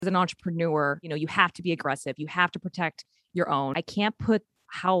As an entrepreneur, you have to be aggressive. You have to protect your own. I can't put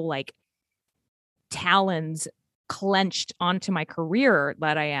how like talons clenched onto my career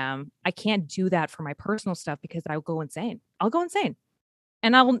that I am. I can't do that for my personal stuff because I'll go insane.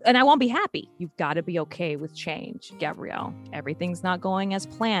 And I won't be happy. You've got to be okay with change, Gabrielle. Everything's not going as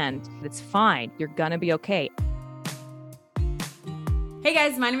planned. It's fine. You're going to be okay. Hey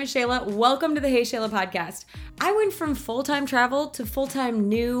guys, my name is Shayla. Welcome to the Hey Shayla podcast. I went from full-time travel to full-time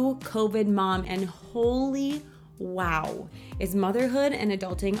new COVID mom, and holy wow, is motherhood and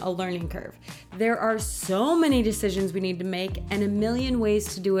adulting a learning curve. There are so many decisions we need to make and a million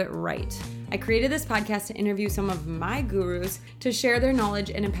ways to do it right. I created this podcast to interview some of my gurus to share their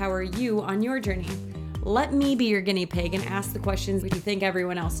knowledge and empower you on your journey. Let me be your guinea pig and ask the questions that you think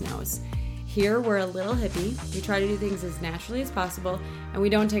everyone else knows. Here, we're a little hippie. We try to do things as naturally as possible, and we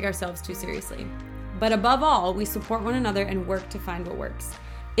don't take ourselves too seriously. But above all, we support one another and work to find what works.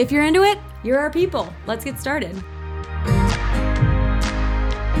 If you're into it, you're our people. Let's get started.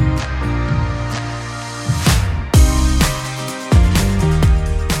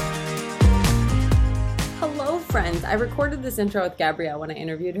 Hello, friends. I recorded this intro with Gabrielle when I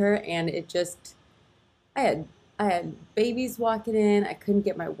interviewed her, and I had babies walking in. I couldn't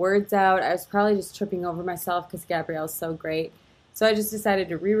get my words out. I was probably just tripping over myself because Gabrielle's so great. So I just decided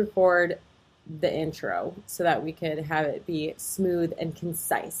to re-record the intro so that we could have it be smooth and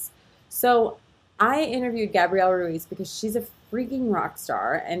concise. So I interviewed Gabrielle Ruiz because she's a freaking rock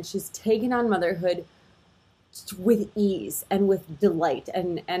star and she's taken on motherhood with ease and with delight.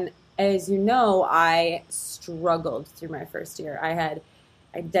 And as you know, I struggled through my first year. I had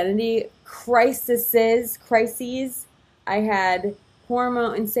identity crises. I had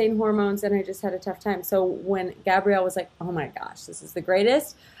insane hormones, and I just had a tough time. So when Gabrielle was like, oh my gosh, this is the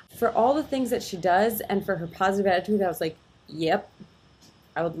greatest, for all the things that she does and for her positive attitude, I was like, yep,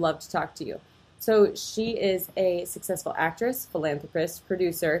 I would love to talk to you. So she is a successful actress, philanthropist,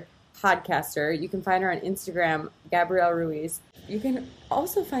 producer, podcaster. You can find her on Instagram, Gabrielle Ruiz. You can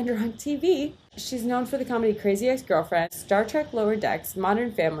also find her on TV. She's known for the comedy Crazy Ex-Girlfriend, Star Trek Lower Decks,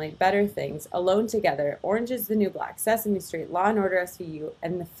 Modern Family, Better Things, Alone Together, Orange is the New Black, Sesame Street, Law and Order SVU,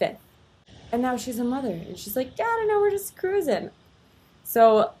 and The Fifth. And now she's a mother, and she's like, yeah, I don't know, we're just cruising.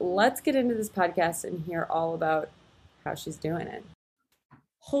 So let's get into this podcast and hear all about how she's doing it.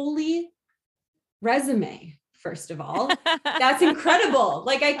 Holy resume, first of all. That's incredible.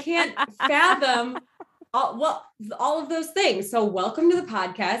 Like, I can't fathom all of those things. So welcome to the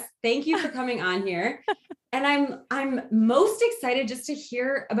podcast. Thank you for coming on here. And I'm most excited just to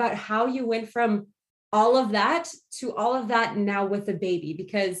hear about how you went from all of that to all of that now with a baby,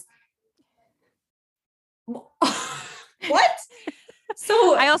 because what?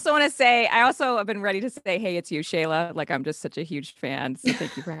 So I also want to say, I also have been ready to say, hey, it's you, Shayla. Like, I'm just such a huge fan. So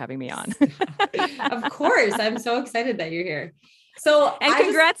thank you for having me on. Of course. I'm so excited that you're here. So, and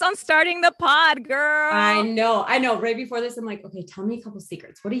congrats on starting the pod, girl. I know. Right before this, I'm like, okay, tell me a couple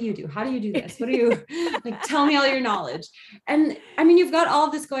secrets. What do you do? How do you do this? What do you like? Tell me all your knowledge. And I mean, you've got all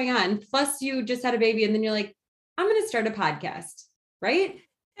of this going on. Plus you just had a baby and then you're like, I'm going to start a podcast, right?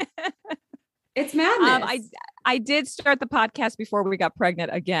 It's madness. I did start the podcast before we got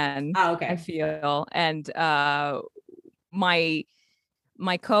pregnant again. Oh, okay. I feel. And my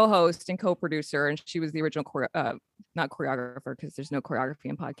co-host and co-producer, and she was the original not choreographer, because there's no choreography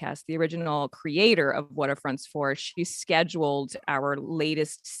in podcasts, the original creator of What a Front's For. She scheduled our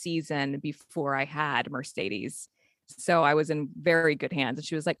latest season before I had Mercedes. So I was in very good hands. And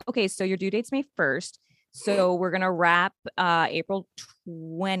she was like, okay, so your due date's May 1st. So we're going to wrap April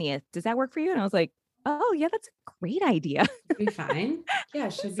 20th. Does that work for you? And I was like, oh yeah, that's a great idea. Be fine. Yeah,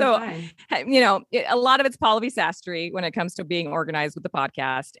 should be fine. A lot of it's Pallavi Sastry when it comes to being organized with the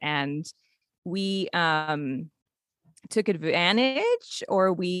podcast. And we took advantage,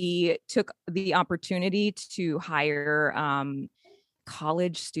 or we took the opportunity to hire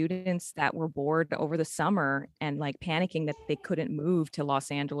college students that were bored over the summer and like panicking that they couldn't move to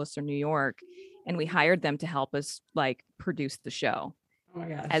Los Angeles or New York. And we hired them to help us like produce the show. Oh my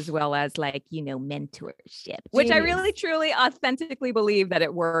gosh. As well as like, mentorship, which I really, truly, authentically believe that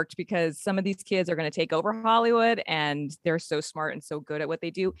it worked, because some of these kids are going to take over Hollywood and they're so smart and so good at what they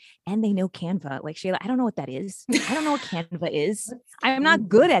do. And they know Canva. Like, Shayla, I don't know what that is. I don't know what Canva is. I'm not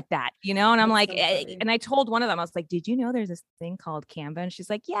good at that, And I'm like, and I told one of them, I was like, did you know there's this thing called Canva? And she's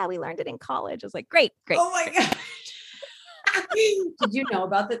like, yeah, we learned it in college. I was like, great. Oh my God. Did you know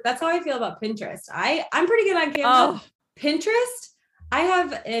about that? That's how I feel about Pinterest. I'm pretty good on Canva. Oh. Pinterest, I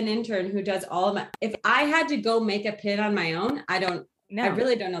have an intern who does all of my, if I had to go make a pin on my own, I don't I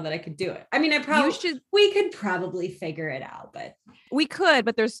really don't know that I could do it. I mean, we could probably figure it out, but we could,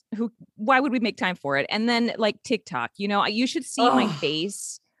 but why would we make time for it? And then like TikTok, you should see my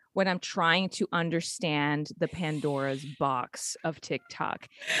face when I'm trying to understand the Pandora's box of TikTok.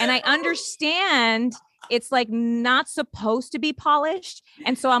 And I understand it's like not supposed to be polished.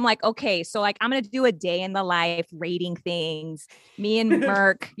 And so I'm like, okay, so like I'm going to do a day in the life rating things. Me and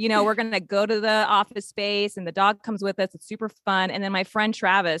Merck, we're going to go to the office space and the dog comes with us. It's super fun. And then my friend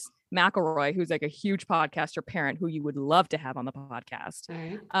Travis McElroy, who's like a huge podcaster parent who you would love to have on the podcast.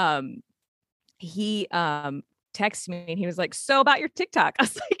 Right. He texted me and he was like, so about your TikTok. I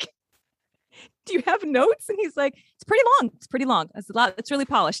was like, do you have notes? And he's like, it's pretty long. It's a lot. It's really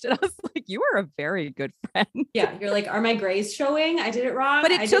polished. And I was like, you are a very good friend. Yeah. You're like, are my grays showing? I did it wrong.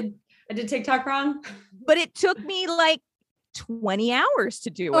 But I did TikTok wrong. But it took me like 20 hours to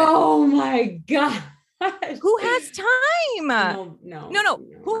do it. Oh my God. Who has time? No.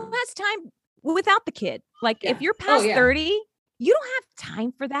 Who has time without the kid? Like if you're past 30, you don't have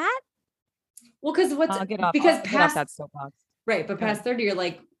time for that. Well, because past that soapbox. Right. But past 30, you're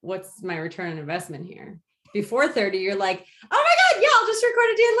like, what's my return on investment here? Before 30, you're like, oh my God, yeah, I'll just record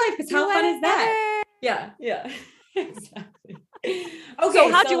a day in life. Because how fun is that? Yeah. Exactly. Okay.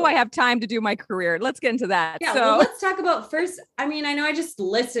 So how do I have time to do my career? Let's get into that. Yeah. Well, let's talk about first. I mean, I know I just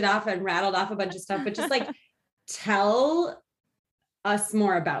listed off and rattled off a bunch of stuff, but just like tell us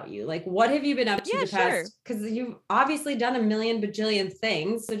more about you. Like, what have you been up to the past? Because you've obviously done a million bajillion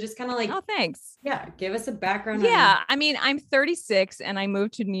things. So just kind of like, oh, thanks. Yeah. Give us a background. Yeah. I mean, I'm 36 and I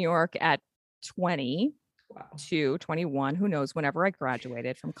moved to New York at 20 to 21, who knows, whenever I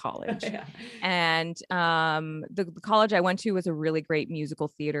graduated from college. Yeah. And the college I went to was a really great musical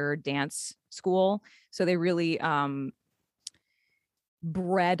theater dance school. So they really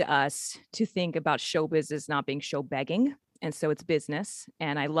bred us to think about show business not being show begging. And so it's business.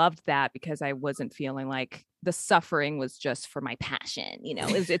 And I loved that because I wasn't feeling like the suffering was just for my passion.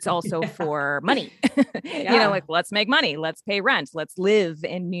 It's also for money, like let's make money, let's pay rent, let's live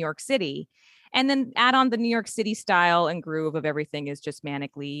in New York City. And then add on the New York City style and groove of everything is just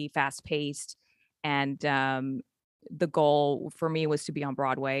manically fast paced. And the goal for me was to be on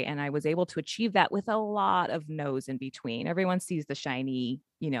Broadway. And I was able to achieve that with a lot of no's in between. Everyone sees the shiny,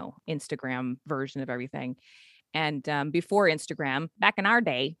 Instagram version of everything. And before Instagram, back in our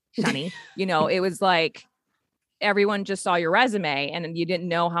day, Shani, it was like everyone just saw your resume and you didn't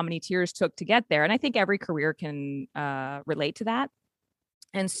know how many tears took to get there. And I think every career can relate to that.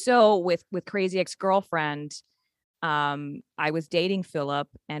 And so with Crazy Ex-Girlfriend, I was dating Philip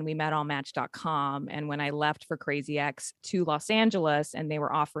and we met on Match.com. And when I left for Crazy Ex to Los Angeles and they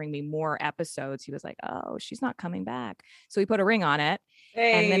were offering me more episodes, he was like, oh, she's not coming back. So he put a ring on it.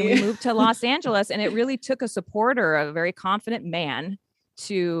 Hey. And then we moved to Los Angeles and it really took a supporter, a very confident man,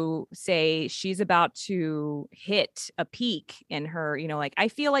 to say she's about to hit a peak in her, I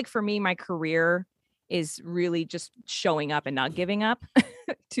feel like for me, my career is really just showing up and not giving up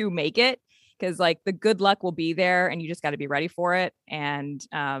to make it. Because like the good luck will be there and you just got to be ready for it and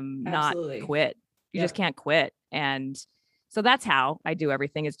not quit. You just can't quit. And so that's how I do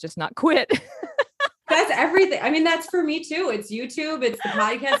everything, is just not quit. That's everything. I mean, that's for me too. It's YouTube, it's the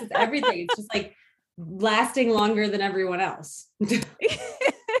podcast, it's everything. It's just like lasting longer than everyone else. Just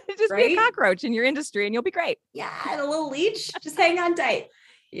be a cockroach in your industry and you'll be great. Yeah. And a little leech. Just hang on tight.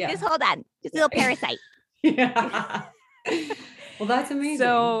 Yeah. Just hold on. Just a little parasite. Yeah. Well, that's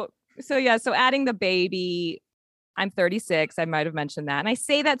amazing. So adding the baby, I'm 36. I might've mentioned that. And I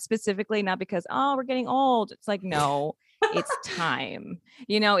say that specifically, not because, we're getting old. It's like, no, it's time,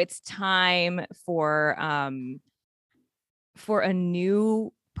 it's time for a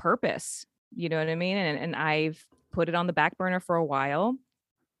new purpose. You know what I mean? And I've put it on the back burner for a while.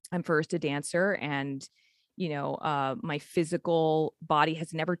 I'm first a dancer and, my physical body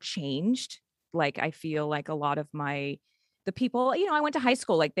has never changed. Like, I feel like a lot of the people, I went to high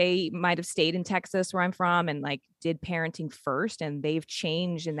school, like they might've stayed in Texas where I'm from and like did parenting first. And they've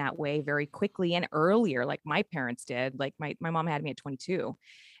changed in that way very quickly and earlier, like my parents did. Like my mom had me at 22.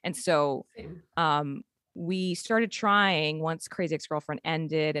 And so, we started trying once Crazy Ex-Girlfriend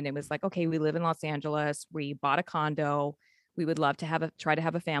ended and it was like, okay, we live in Los Angeles. We bought a condo. We would love to try to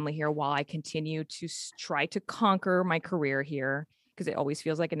have a family here while I continue to try to conquer my career here, because it always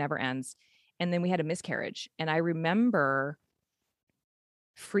feels like it never ends. And then we had a miscarriage. And I remember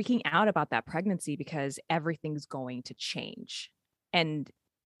freaking out about that pregnancy because everything's going to change. And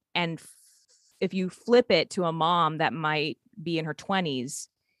if you flip it to a mom that might be in her 20s,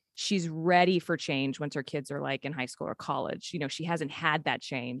 she's ready for change once her kids are like in high school or college. She hasn't had that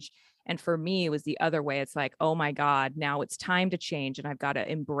change. And for me, it was the other way. It's like, oh my God, now it's time to change. And I've got to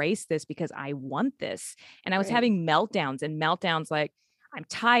embrace this because I want this. And I was having meltdowns like, I'm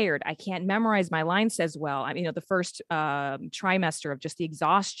tired. I can't memorize my lines as well. I mean, the first trimester of just the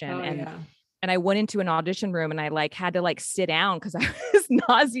exhaustion. And I went into an audition room and I like had to like sit down because I was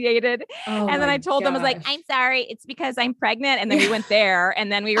nauseated. And then I told them, I was like, I'm sorry, it's because I'm pregnant. And then we went there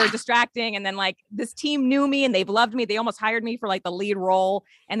and then we were distracting. And then like this team knew me and they've loved me. They almost hired me for like the lead role.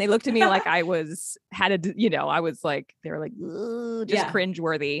 And they looked at me like I was like, they were like, just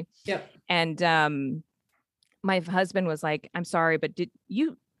cringeworthy. Yep. And my husband was like, I'm sorry, but did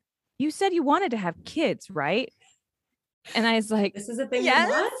you said you wanted to have kids, right? And I was like, this is a thing.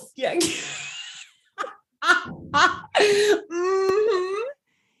 Yes. Yeah.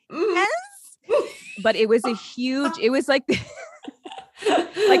 Yes. But it was it was like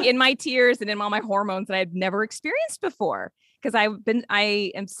like in my tears and in all my hormones that I had never experienced before. Because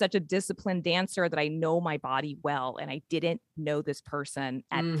I am such a disciplined dancer that I know my body well. And I didn't know this person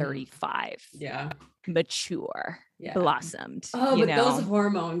at 35. Yeah. Mature. Yeah. Blossomed. Oh, but those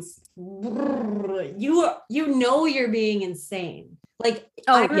hormones, you know, you're being insane. Like,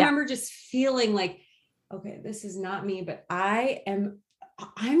 I remember just feeling like, okay, this is not me, but I'm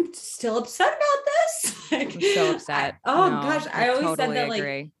still upset about this. Like, I'm so upset. I always totally said that like,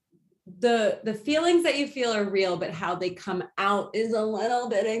 agree. The feelings that you feel are real, but how they come out is a little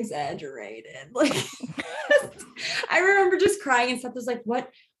bit exaggerated. Like, I remember just crying and Seth was like,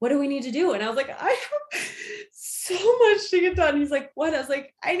 what do we need to do? And I was like, I have so much to get done. He's like, what? I was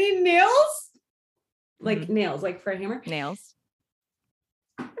like, I need nails. Like nails, like for a hammer. Nails.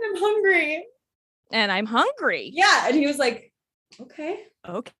 And I'm hungry. Yeah. And he was like, okay,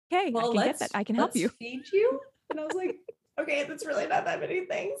 well, I can get that. I can help you. Feed you. And I was like, okay, that's really not that many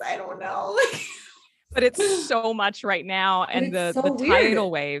things. I don't know. But it's so much right now. And the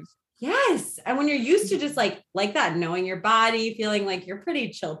tidal wave. Yes. And when you're used to just like that, knowing your body, feeling like you're a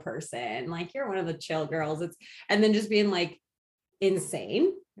pretty chill person, like you're one of the chill girls, and then just being like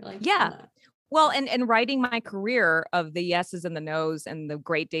insane. You're like, yeah. Well, and writing my career of the yeses and the nos and the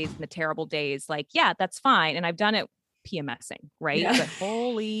great days and the terrible days, like, yeah, that's fine. And I've done it PMSing, right? Yeah. But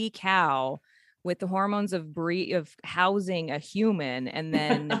holy cow, with the hormones of housing a human and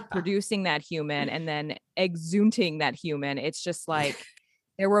then producing that human and then exuding that human. It's just like,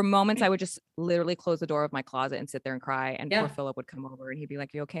 there were moments I would just literally close the door of my closet and sit there and cry. And poor Philip would come over and he'd be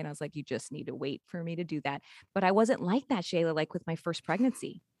like, you okay? And I was like, you just need to wait for me to do that. But I wasn't like that, Shayla, like with my first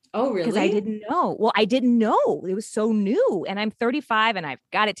pregnancy. Oh, really? Because I didn't know. Well, I didn't know. It was so new. And I'm 35 and I've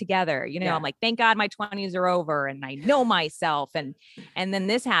got it together. You know, I'm like, thank God my 20s are over and I know myself. And then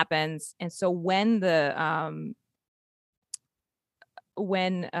this happens. And so when the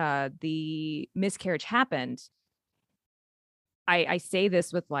miscarriage happened, I say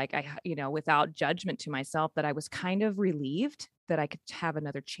this with like, without judgment to myself, that I was kind of relieved that I could have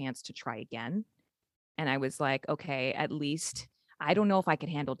another chance to try again. And I was like, okay, at least I don't know if I could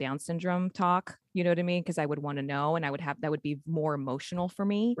handle Down syndrome talk, you know what I mean? Because I would want to know, and that would be more emotional for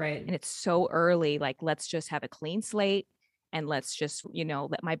me. Right. And it's so early, like, let's just have a clean slate and let's just,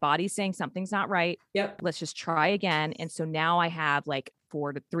 let my body saying something's not right. Yep. Let's just try again. And so now I have like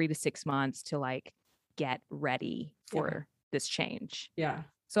 3 to 6 months to like get ready for this change. Yeah.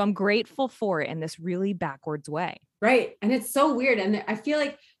 So I'm grateful for it in this really backwards way. Right. And it's so weird. And I feel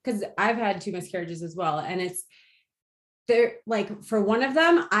like, because I've had 2 miscarriages as well. And they're like, for one of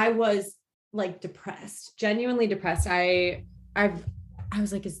them, I was like depressed, genuinely depressed. I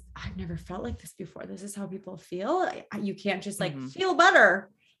was like, I've never felt like this before. This is how people feel. You can't just like feel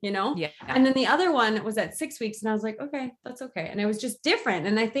better, Yeah. And then the other one was at 6 weeks and I was like, okay, that's okay. And it was just different.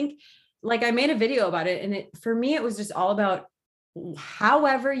 And I think like I made a video about it, and for me, it was just all about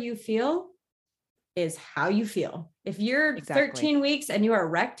however you feel is how you feel. If you're 13 weeks and you are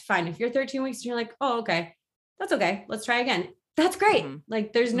wrecked, fine. If you're 13 weeks and you're like, oh, okay, that's okay. Let's try again. That's great.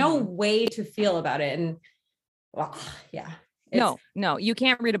 Like there's no way to feel about it. And no, you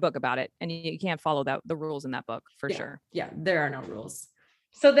can't read a book about it and you can't follow the rules in that book for sure. Yeah. There are no rules.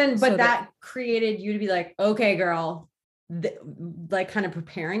 So then, that created you to be like, okay, girl, like kind of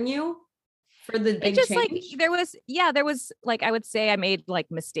preparing you for the big change. Like there was like, I would say I made like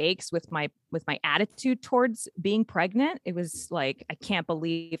mistakes with my attitude towards being pregnant. It was like, I can't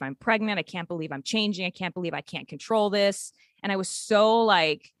believe I'm pregnant. I can't believe I'm changing. I can't believe I can't control this. And I was so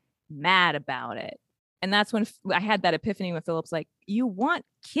like mad about it. And that's when I had that epiphany when Philip's like, you want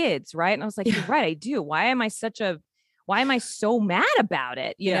kids, right? And I was like, you're right, I do. Why am I so mad about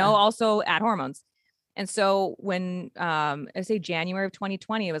it? You know, also add hormones. And so when I say January of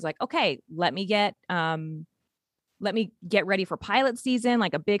 2020, it was like, okay, let me get let me get ready for pilot season,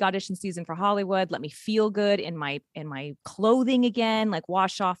 like a big audition season for Hollywood. Let me feel good in my clothing again, like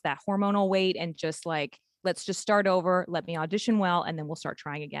wash off that hormonal weight and just like, let's just start over. Let me audition well, and then we'll start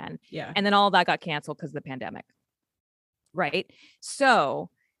trying again. Yeah. And then all of that got canceled because of the pandemic. Right. So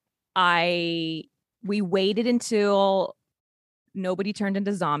we waited until nobody turned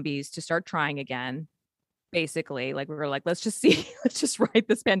into zombies to start trying again. Basically, like we were like, let's just ride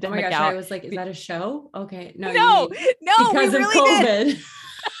this pandemic out. I was like, is that a show? Okay. No, no, because we of really COVID. Did.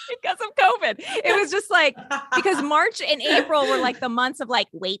 Because of COVID. It was just like, because March and April were like the months of like,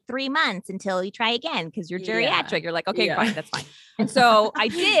 wait 3 months until you try again because you're geriatric. Yeah. You're like, okay, fine, that's fine. And so I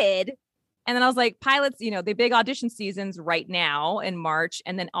did. And then I was like, pilots, the big audition seasons right now in March.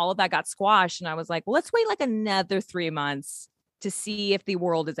 And then all of that got squashed. And I was like, well, let's wait like another 3 months to see if the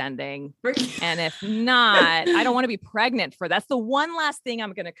world is ending. And if not, I don't want to be pregnant that's the one last thing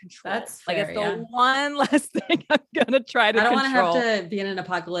I'm going to control. That's fair, it's the one last thing I'm going to try to control. I don't want to have to be in an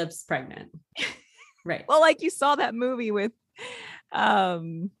apocalypse pregnant. Right. Well, like you saw that movie with,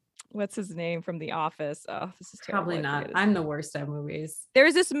 what's his name from The Office? Oh, this is terrible. Probably not. I'm the worst at movies.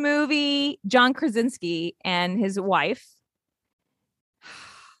 There's this movie, John Krasinski and his wife.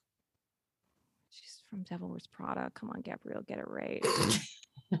 From Devil Wears Prada. Come on, Gabrielle, get it right.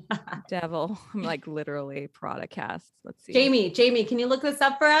 Devil. I'm like literally Prada cast. Let's see. Jamie, can you look this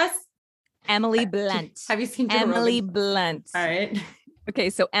up for us? Emily Blunt. Have you seen Emily Blunt? All right. Okay,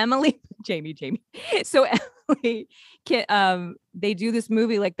 so Jamie. So Emily, they do this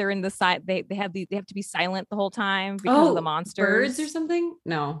movie like they're in the side. They have to be silent the whole time because of the monsters. Birds or something?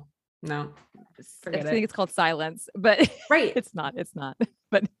 No. I think it's called Silence, but right. It's not.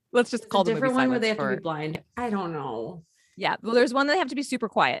 But let's just call the different movie one where they have to be blind. I don't know. Yeah, well, there's one that they have to be super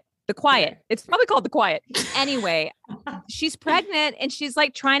quiet. The Quiet. Okay. It's probably called The Quiet. Anyway, she's pregnant and she's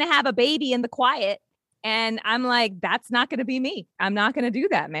like trying to have a baby in the quiet. And I'm like, that's not going to be me. I'm not going to do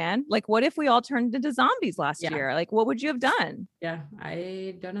that, man. Like, what if we all turned into zombies last year? Like, what would you have done? Yeah,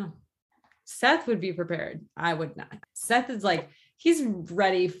 I don't know. Seth would be prepared. I would not. Seth is like, he's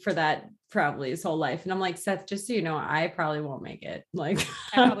ready for that probably his whole life. And I'm like, Seth, just so you know, I probably won't make it. Like,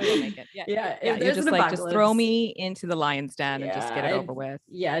 I probably won't make it. Yeah. You're just like, just throw me into the lion's den and just get it over with.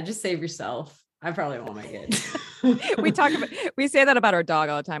 Yeah. Just save yourself. I probably won't make it. we say that about our dog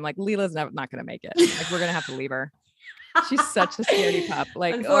all the time. Like, Leela's not going to make it. Like, we're going to have to leave her. She's such a scaredy pup.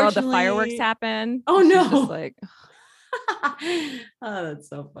 Like, oh, the fireworks happen. Oh no. She's just like, oh, that's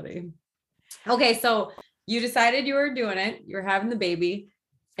so funny. Okay. So you decided you were doing it. You were having the baby.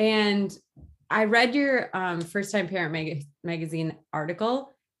 And I read your First Time Parent magazine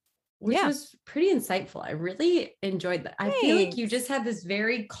article, which was pretty insightful. I really enjoyed that. I feel like you just had this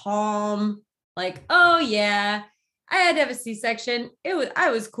very calm, like, oh yeah, I had to have a C-section.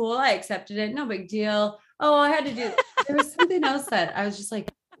 I was cool. I accepted it. No big deal. Oh, I had to do, there was something else that I was just like,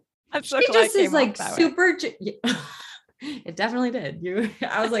 I'm so it just is like super, it definitely did.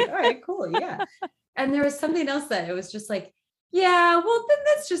 I was like, all right, cool. Yeah. And there was something else that it was just like, yeah, well, then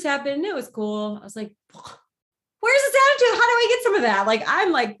this just happened. It was cool. I was like, where's this attitude? How do I get some of that? Like,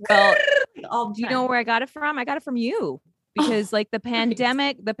 I'm like, well, do you know where I got it from? I got it from you because like the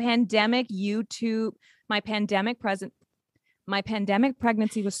pandemic YouTube, my pandemic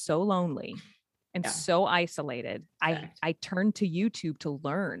pregnancy was so lonely and so isolated. I turned to YouTube to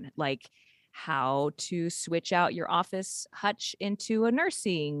learn like how to switch out your office hutch into a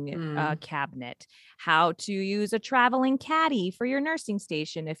nursing cabinet, how to use a traveling caddy for your nursing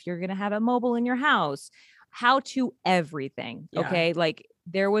station if you're going to have it mobile in your house, how to everything. Okay. Like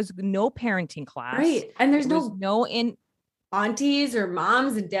there was no parenting class. Right. And there's no aunties or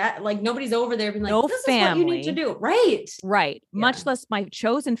moms and dad, like nobody's over there being like, no this family. Is what you need to do. Right. Right. Yeah. Much less my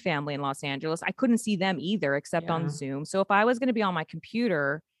chosen family in Los Angeles. I couldn't see them either, except on Zoom. So if I was going to be on my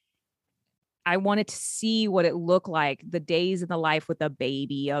computer, I wanted to see what it looked like, the days in the life with a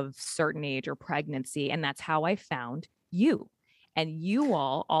baby of certain age or pregnancy. And that's how I found you. And you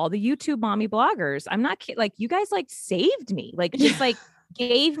all the YouTube mommy bloggers. I'm not kidding. Like you guys like saved me, like just like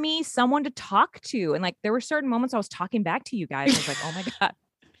gave me someone to talk to. And like there were certain moments I was talking back to you guys. I was like, oh my God,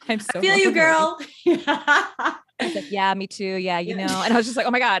 I'm so I feel you, girl. I was like, yeah, me too. Yeah, you know. And I was just like,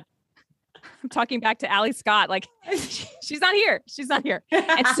 oh my God. I'm talking back to Allie Scott. Like she's not here. She's not here.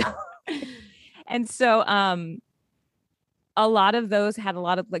 And so a lot of those had a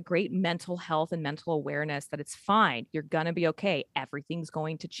lot of like great mental health and mental awareness that it's fine. You're going to be okay. Everything's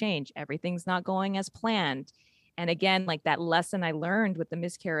going to change. Everything's not going as planned. And again, like that lesson I learned with the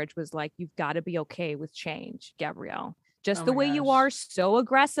miscarriage was like, you've got to be okay with change, Gabrielle, just the way you are so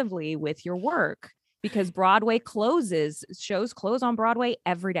aggressively with your work, because Broadway shows close on Broadway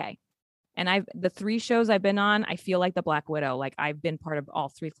every day. And the 3 shows I've been on, I feel like the Black Widow. Like I've been part of all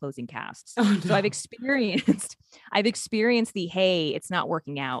 3 closing casts. Oh, So no. I've experienced the, hey, it's not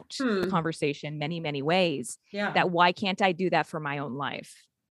working out conversation many, many ways. Yeah. That why can't I do that for my own life,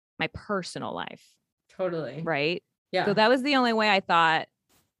 my personal life? Totally. Right. Yeah. So that was the only way I thought,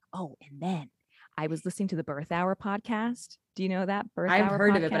 oh, and then I was listening to the Birth Hour podcast. Do you know that Birth I've Hour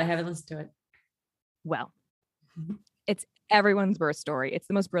heard podcast? of it, but I haven't listened to it. Well, it's everyone's birth story. It's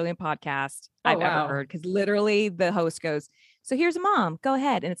the most brilliant podcast I've ever heard, because literally the host goes, so here's a mom, go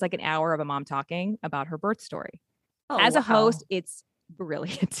ahead. And it's like an hour of a mom talking about her birth story. As a host, it's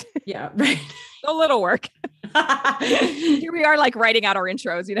brilliant. Yeah, right. A little work. Here we are like writing out our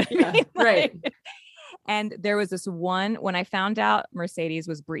intros, you know? Yeah, like, right. And there was this one, when I found out Mercedes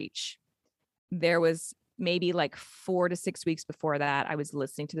was breech, there was maybe like 4 to 6 weeks before that, I was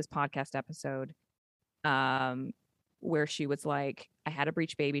listening to this podcast episode where she was like, I had a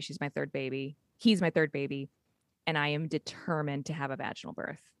breech baby. She's my 3rd baby. He's my 3rd baby. And I am determined to have a vaginal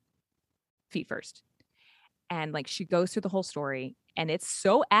birth. Feet first. And like, she goes through the whole story, and it's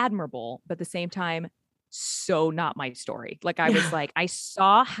so admirable, but at the same time, so not my story. Like I was like, I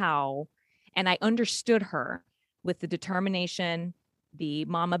saw how, and I understood her with the determination, the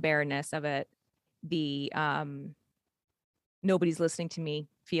mama bearness of it, the nobody's listening to me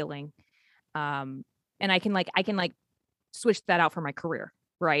feeling. And I can switch that out for my career,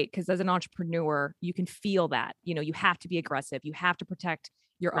 right? Because as an entrepreneur, you can feel that, you know, you have to be aggressive, you have to protect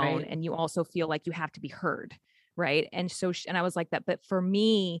your own, and you also feel like you have to be heard, right? And so, and I was like that. But for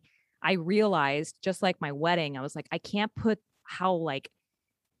me, I realized, just like my wedding, I was like, I can't put how like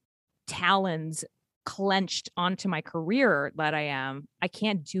talons clenched onto my career that I am. I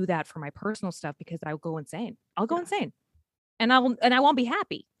can't do that for my personal stuff, because I'll go insane. I'll go insane. And I won't be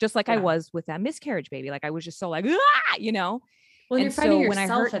happy, just like I was with that miscarriage baby. Like I was just so like, ah, you know. Well, and you're fighting so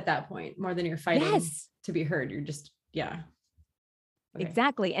yourself at that point more than you're fighting to be heard. You're just,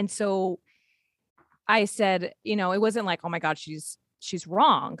 exactly. And so I said, you know, it wasn't like, oh my God, she's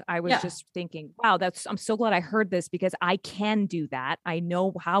wrong. I was just thinking, wow, I'm so glad I heard this, because I can do that. I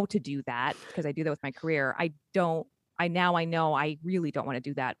know how to do that, because I do that with my career. I know I really don't want to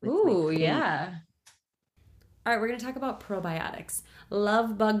do that with All right, we're going to talk about probiotics.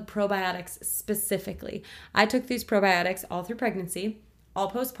 Love Bug probiotics specifically. I took these probiotics all through pregnancy, all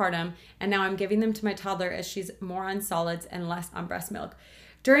postpartum, and now I'm giving them to my toddler as she's more on solids and less on breast milk.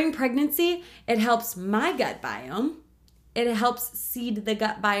 During pregnancy, it helps my gut biome. It helps seed the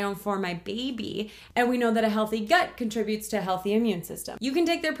gut biome for my baby. And we know that a healthy gut contributes to a healthy immune system. You can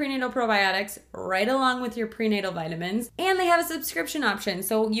take their prenatal probiotics right along with your prenatal vitamins. And they have a subscription option,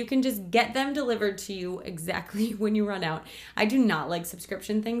 so you can just get them delivered to you exactly when you run out. I do not like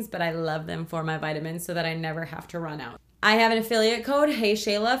subscription things, but I love them for my vitamins so that I never have to run out. I have an affiliate code, Hey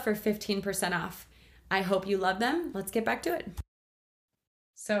Shayla, for 15% off. I hope you love them. Let's get back to it.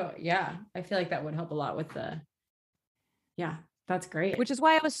 So yeah, I feel like that would help a lot with that's great. Which is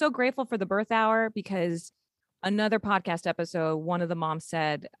why I was so grateful for the Birth Hour, because another podcast episode, one of the moms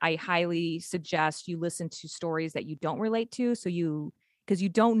said, I highly suggest you listen to stories that you don't relate to. Because you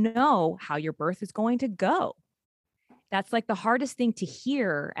don't know how your birth is going to go. That's like the hardest thing to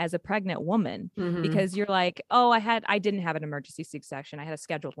hear as a pregnant woman, because you're like, oh, I didn't have an emergency C-section. I had a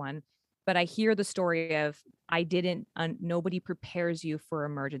scheduled one. But I hear the story of nobody prepares you for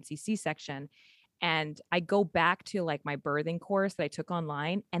emergency C-section. And I go back to like my birthing course that I took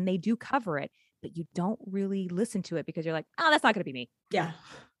online, and they do cover it, but you don't really listen to it, because you're like, oh, that's not going to be me. Yeah.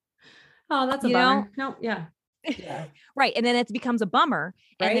 Oh, that's a bummer. No, yeah. Right. And then it becomes a bummer,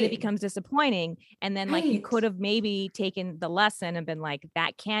 and then it becomes disappointing. And then like you could have maybe taken the lesson and been like,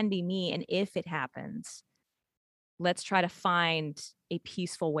 that can be me. And if it happens, let's try to find a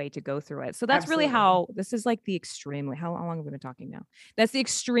peaceful way to go through it. So that's really how this is like how long have we been talking now? That's the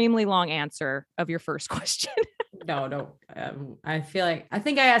extremely long answer of your first question. No. I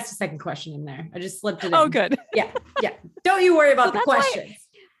think I asked a second question in there. I just slipped it in. Oh, good. Yeah. Don't you worry about the questions.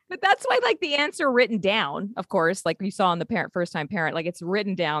 But that's why like the answer written down, of course, like you saw in the first time parent, like it's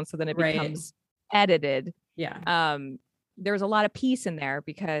written down so then it becomes edited. Yeah. There was a lot of peace in there,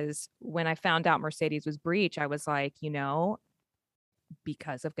 because when I found out Mercedes was breech, I was like, you know,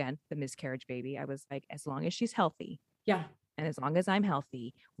 because again, the miscarriage baby, I was like, as long as she's healthy. Yeah. And as long as I'm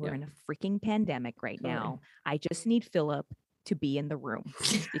healthy, we're in a freaking pandemic right now. I just need Philip to be in the room,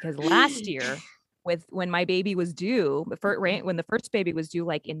 because last year when my baby was due, when the first baby was due,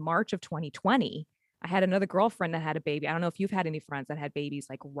 like in March of 2020, I had another girlfriend that had a baby. I don't know if you've had any friends that had babies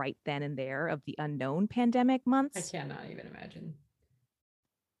like right then and there of the unknown pandemic months. I cannot even imagine.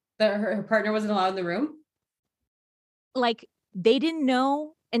 Her partner wasn't allowed in the room? Like they didn't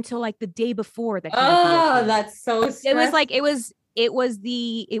know until like the day before that. Oh, that's so stressful. It was like, it was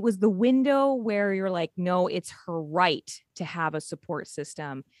the window where you're like, no, it's her right to have a support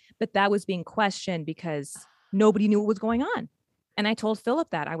system. But that was being questioned because nobody knew what was going on. And I told Philip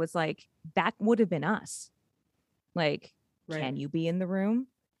that. I was like, that would have been us. Like, can you be in the room?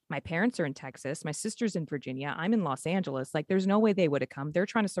 My parents are in Texas. My sister's in Virginia. I'm in Los Angeles. Like, there's no way they would have come. They're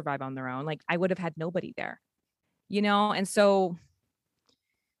trying to survive on their own. Like, I would have had nobody there, you know? And so,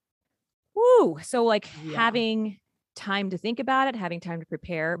 like having time to think about it, having time to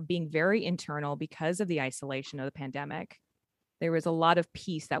prepare, being very internal because of the isolation of the pandemic, there was a lot of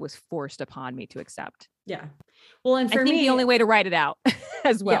peace that was forced upon me to accept. Yeah. Well, and for I think me, the only way to write it out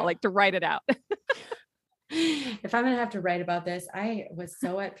as well, like to write it out. If I'm going to have to write about this, I was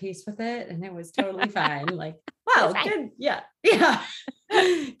so at peace with it and it was totally fine. Like, wow, good. Yeah. Yeah.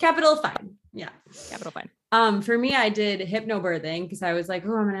 Capital fine. Yeah. Capital fine. For me, I did hypnobirthing because I was like,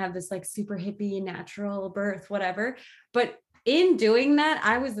 oh, I'm going to have this like super hippie, natural birth, whatever. But in doing that,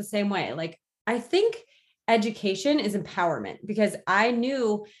 I was the same way. Like, I think education is empowerment because I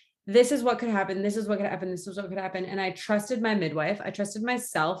knew this is what could happen. This is what could happen. This is what could happen. And I trusted my midwife. I trusted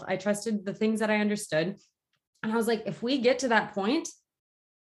myself. I trusted the things that I understood. And I was like, if we get to that point,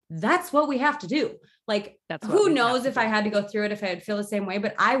 that's what we have to do. Like, who knows if I had to go through it, if I would feel the same way,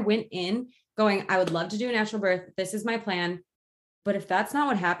 but I went in going, I would love to do a natural birth. This is my plan. But if that's not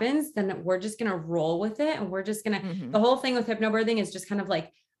what happens, then we're just going to roll with it. And we're just going to, the whole thing with hypnobirthing is just kind of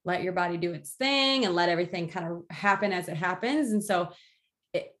like, let your body do its thing and let everything kind of happen as it happens. And so,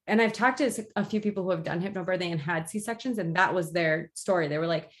 and I've talked to a few people who have done hypnobirthing and had C-sections, and that was their story. They were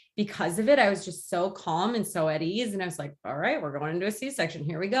like, because of it, I was just so calm and so at ease. And I was like, all right, we're going into a C-section.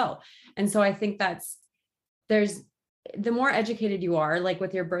 Here we go. And so I think there's the more educated you are, like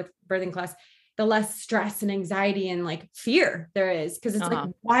with your birthing class, the less stress and anxiety and like fear there is. Cause it's like,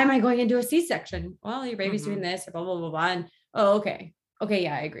 why am I going into a C-section? Well, your baby's doing this or blah, blah, blah, blah. And okay.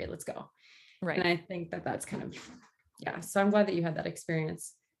 Yeah, I agree. Let's go. Right. And I think that's kind of, yeah. So I'm glad that you had that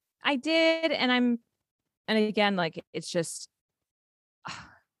experience. I did. And again, like, it's just,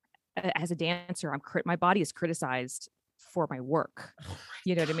 as a dancer, my body is criticized for my work.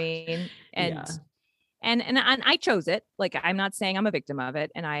 You know what I mean? And, and I chose it. Like, I'm not saying I'm a victim of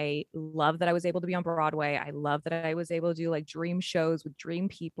it. And I love that I was able to be on Broadway. I love that I was able to do like dream shows with dream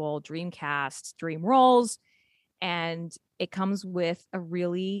people, dream casts, dream roles. And it comes with a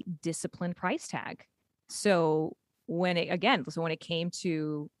really disciplined price tag. So when it came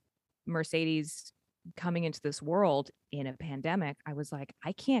to Mercedes coming into this world in a pandemic, I was like,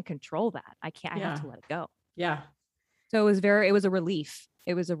 I can't control that. I have to let it go. Yeah. So it was a relief.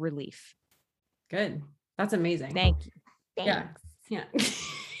 It was a relief. Good. That's amazing. Thank you. Thanks. Yeah.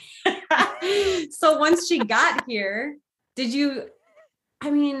 So once she got here,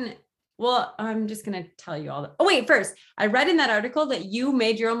 well, I'm just going to tell you all that. Oh, wait, first, I read in that article that you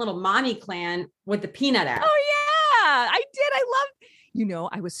made your own little mommy clan with the Peanut app. Oh, yeah, I did.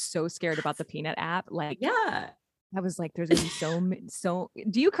 I was so scared about the Peanut app. Like, yeah, I was like, there's going to be so,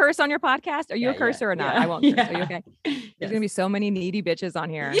 do you curse on your podcast? Are you a cursor or not? I won't curse. Are you okay? There's going to be so many needy bitches on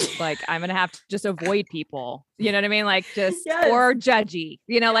here. Like, I'm going to have to just avoid people. You know what I mean? Like, just, or judgy,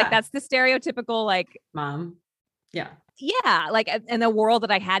 like that's the stereotypical, like, mom. Yeah. Yeah. Like in a world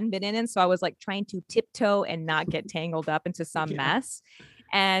that I hadn't been in. So I was like trying to tiptoe and not get tangled up into some mess.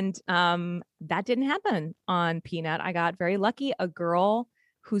 And that didn't happen on Peanut. I got very lucky. A girl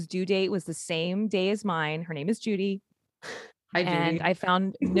whose due date was the same day as mine. Her name is Judy. Hi, Judy. And I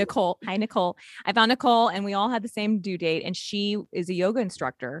found Nicole. Hi, Nicole. I found Nicole and we all had the same due date. And she is a yoga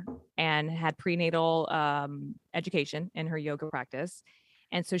instructor and had prenatal education in her yoga practice.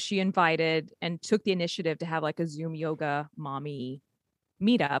 And so she invited and took the initiative to have like a Zoom yoga mommy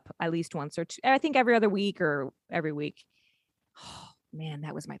meetup at least once or two, I think every other week or every week. Oh, man,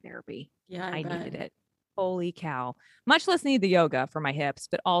 that was my therapy. Yeah, I needed it. Holy cow. Much less need the yoga for my hips,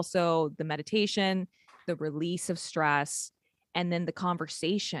 but also the meditation, the release of stress, and then the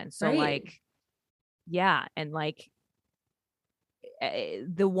conversation. So like, yeah. And like,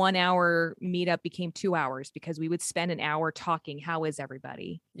 the 1 hour meetup became 2 hours because we would spend an hour talking. How is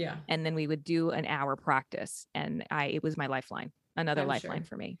everybody? Yeah. And then we would do an hour practice. And it was my lifeline, another lifeline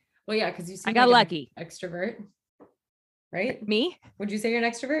for me. Well, yeah. Cause I got lucky. Extrovert, right? Me? Would you say you're an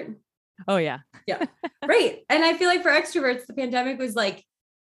extrovert? Oh yeah. Yeah. Right. And I feel like for extroverts, the pandemic was like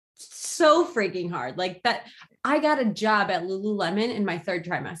so freaking hard. Like that. I got a job at Lululemon in my third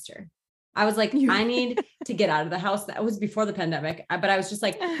trimester. I was like, I need to get out of the house. That was before the pandemic, but I was just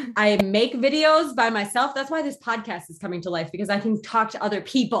like, I make videos by myself. That's why this podcast is coming to life, because I can talk to other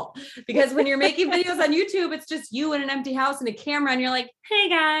people. Because when you're making videos on YouTube, it's just you in an empty house and a camera, and you're like, hey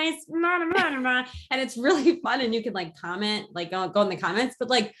guys, and it's really fun. And you can like comment, like go in the comments, but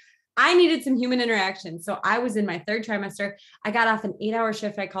like, I needed some human interaction. So I was in my 3rd trimester. I got off an 8-hour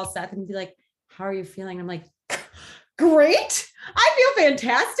shift. I called Seth and be like, how are you feeling? I'm like, great. I feel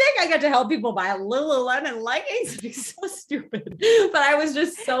fantastic. I got to help people buy Lululemon leggings. It's so stupid, but I was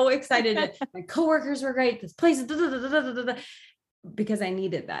just so excited. My coworkers were great. This place, because I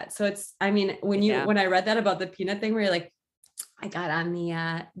needed that. So it's, I mean, when I read that about the peanut thing, where you're like, I got on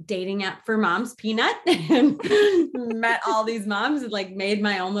the dating app for moms, Peanut, and met all these moms and like made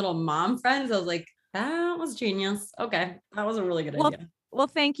my own little mom friends. I was like, that was genius. Okay. That was a really good idea. Well,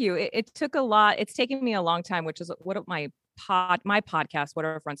 thank you. It took a lot. It's taken me a long time, which is what my podcast, What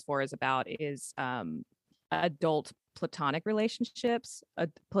Are Friends For, is about, is adult platonic relationships, a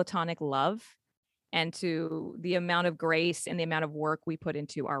platonic love, and to the amount of grace and the amount of work we put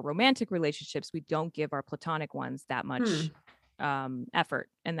into our romantic relationships. We don't give our platonic ones that much effort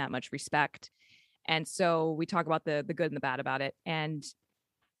and that much respect. And so we talk about the good and the bad about it. And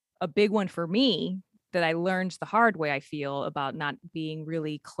a big one for me that I learned the hard way, I feel, about not being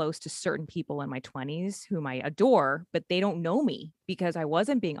really close to certain people in my 20s whom I adore, but they don't know me because I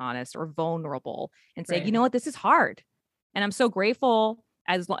wasn't being honest or vulnerable and saying, you know what, this is hard. And I'm so grateful,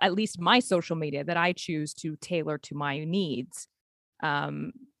 at least my social media, that I choose to tailor to my needs,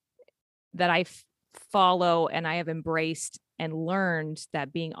 that I follow, and I have embraced and learned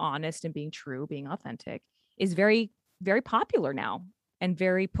that being honest and being true, being authentic, is very, very popular now and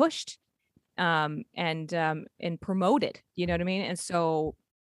very pushed and promoted, you know what I mean? And so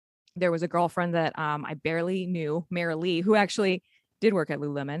there was a girlfriend that I barely knew, Mara Lee, who actually did work at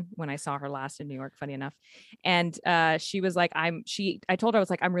Lululemon when I saw her last in New York, funny enough. And she was like, I told her, I was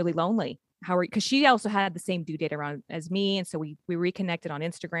like, I'm really lonely. How are you? Because she also had the same due date around as me. And so we reconnected on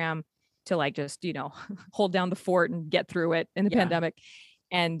Instagram to like, just, hold down the fort and get through it in the pandemic.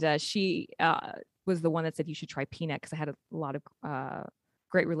 And she was the one that said, you should try Peanut, because I had a lot of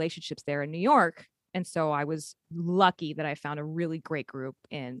great relationships there in New York. And so I was lucky that I found a really great group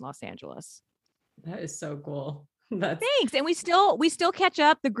in Los Angeles. That is so cool. Thanks. And we still catch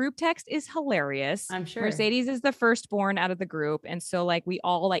up. The group text is hilarious. I'm sure. Mercedes is the firstborn out of the group. And so like we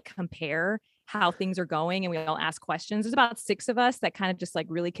all like compare how things are going and we all ask questions. There's about 6 of us that kind of just like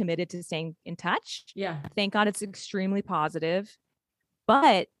really committed to staying in touch. Yeah. Thank God it's extremely positive.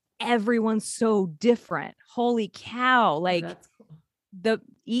 But everyone's so different. Holy cow. Like, that's cool. The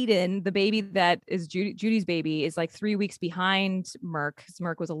Eden, the baby that is Judy's baby, is like 3 weeks behind Merck, because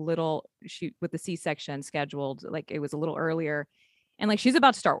Merck was with the C-section scheduled, like it was a little earlier, and like she's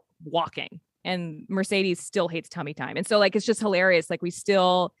about to start walking, and Mercedes still hates tummy time. And so like it's just hilarious. Like we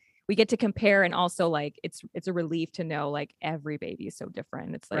get to compare, and also like it's a relief to know like every baby is so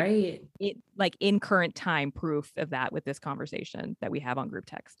different. It's like like in current time proof of that with this conversation that we have on group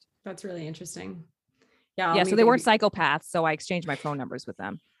text. That's really interesting. Yeah. So they weren't psychopaths. So I exchanged my phone numbers with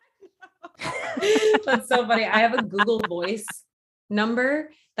them. That's so funny. I have a Google Voice number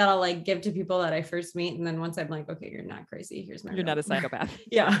that I'll like give to people that I first meet. And then once I'm like, okay, you're not crazy. Here's my You're not a psychopath.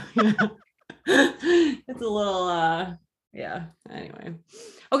 Yeah. It's a little, yeah. Anyway.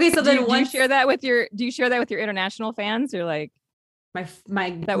 Okay. So then do you share that with your international fans, or like my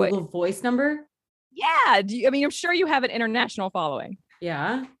Google Voice number? Yeah. I'm sure you have an international following.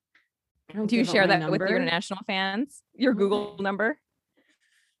 Yeah. Do you share that with your international fans? Your Google number?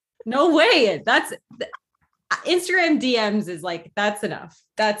 No way. That's Instagram DMs is like, that's enough.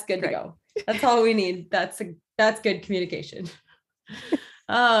 That's good to go. That's all we need. That's good communication.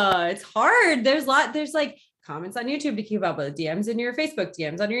 It's hard. There's like comments on YouTube to keep up with, DMs in your Facebook,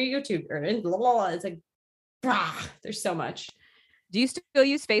 DMs on your YouTube, or blah, blah, blah. It's like, there's so much. Do you still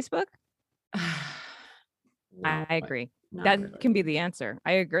use Facebook? No, I agree. That really can be the answer.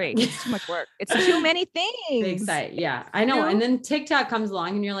 I agree. It's too much work. It's too many things. Yeah, I know. And then TikTok comes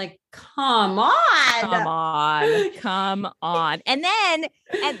along and you're like, come on. And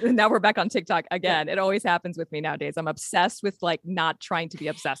now we're back on TikTok again. It always happens with me nowadays. I'm obsessed with like not trying to be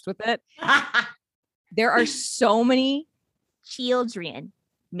obsessed with it. There are so many children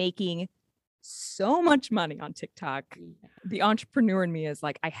making so much money on TikTok. The entrepreneur in me is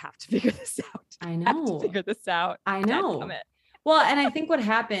like, I have to figure this out. I know. I know. Well, and I think what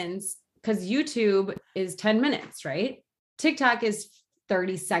happens, because YouTube is 10 minutes, right? TikTok is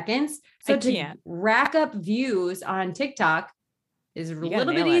 30 seconds. So to rack up views on TikTok is a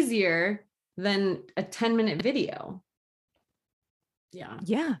little bit easier than a 10-minute video. Yeah.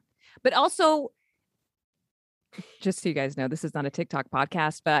 Yeah. But also, just so you guys know, this is not a TikTok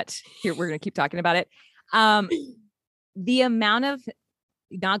podcast, but here we're going to keep talking about it. The amount of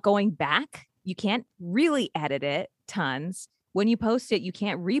not going back, you can't really edit it tons. When you post it, you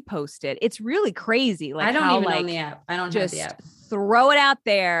can't repost it. It's really crazy. Like I don't how, even like, own the app. I don't just have the app. throw it out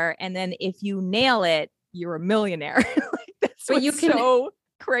there. And then if you nail it, you're a millionaire. Like, that's But what's you can, so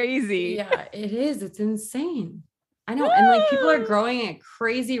crazy. yeah, it is. It's insane. I know. And like people are growing at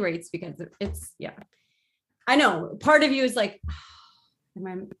crazy rates because it's, yeah. I know. Part of you is like,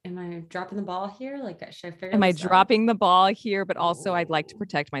 am I dropping the ball here? Like, should I figure Am I this out? dropping the ball here? But also I'd like to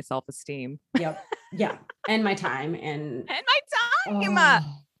protect my self-esteem. Yep. Yeah. And my time And and my time. oh.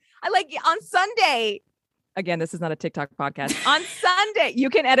 I like on Sunday. Again, this is not a TikTok podcast. On Sunday, you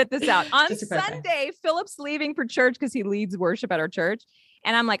can edit this out. On Sunday, Philip's leaving for church because he leads worship at our church.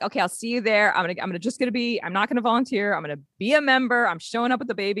 And I'm like, okay, I'll see you there. I'm not gonna volunteer. I'm gonna be a member. I'm showing up with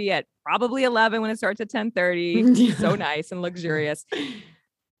the baby at probably 11 when it starts at 10:30. Yeah. So nice and luxurious.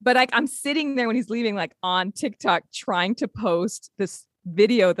 But like, I'm sitting there when he's leaving, like on TikTok, trying to post this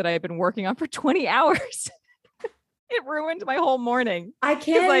video that I had been working on for 20 hours. It ruined my whole morning. I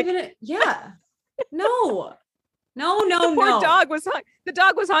can't like, even. Yeah. No. The poor dog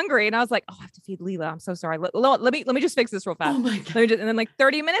was hungry, and I was like, "Oh, I have to feed Leela. I'm so sorry. Let me just fix this real fast." Oh my God. And then like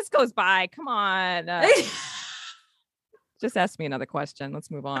 30 minutes goes by. Come on, just ask me another question.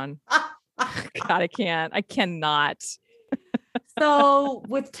 Let's move on. God, I cannot. So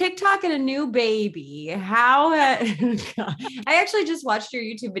with TikTok and a new baby, I actually just watched your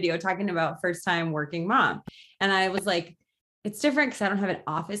YouTube video talking about first time working mom, and I was like, it's different because I don't have an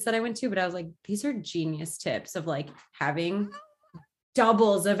office that I went to, but I was like, these are genius tips of like having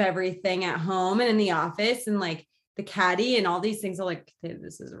doubles of everything at home and in the office and like the caddy and all these things. I'm like, hey,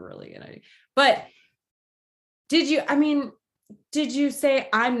 this is a really good idea. But did you say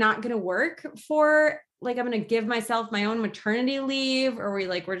I'm not going to work for like, I'm going to give myself my own maternity leave, or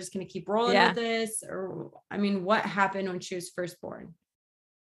we're just going to keep rolling with this? Or, what happened when she was first born?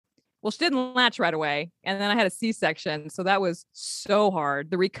 Well, she didn't latch right away. And then I had a C-section. So that was so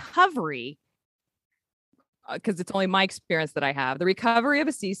hard. The recovery, because it's only my experience that I have, the recovery of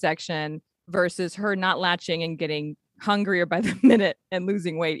a C-section versus her not latching and getting hungrier by the minute and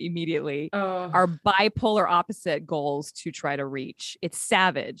losing weight immediately are bipolar opposite goals to try to reach. It's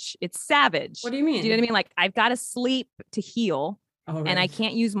savage. What do you mean? Do you know what I mean? Like, I've got to sleep to heal. And I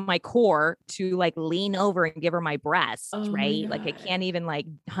can't use my core to like lean over and give her my breast, right? Like I can't even like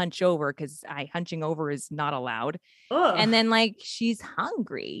hunch over because hunching over is not allowed. Ugh. And then like she's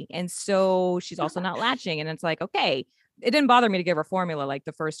hungry. And so she's also not latching. And it's like, okay, it didn't bother me to give her formula like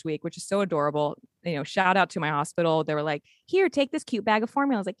the first week, which is so adorable. You know, shout out to my hospital. They were like, here, take this cute bag of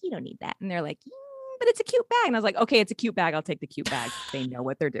formula. I was like, you don't need that. And they're like, but it's a cute bag. And I was like, okay, it's a cute bag. I'll take the cute bag. They know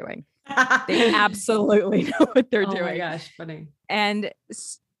what they're doing. They absolutely know what they're doing. Oh my gosh, funny. And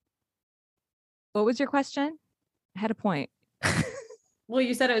what was your question? I had a point. Well,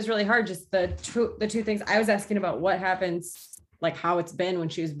 you said it was really hard. Just the two things I was asking about, what happens, like how it's been when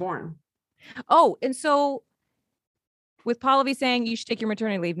she was born. Oh, and so with Pallavi saying you should take your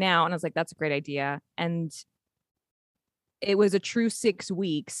maternity leave now. And I was like, that's a great idea. And it was a true 6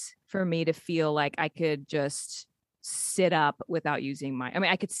 weeks for me to feel like I could just sit up without using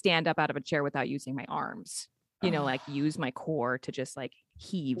I could stand up out of a chair without using my arms, like use my core to just like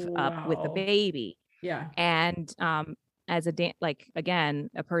heave up with the baby. Yeah. And, as a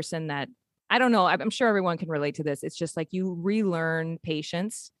person that I don't know, I'm sure everyone can relate to this. It's just like you relearn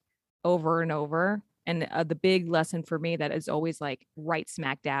patience over and over. And the big lesson for me that is always like right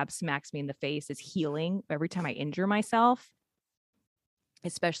smack dab smacks me in the face is healing. Every time I injure myself,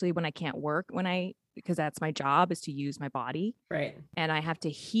 especially when I can't work, because that's my job, is to use my body. Right. And I have to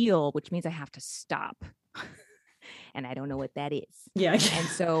heal, which means I have to stop. And I don't know what that is. Yeah. And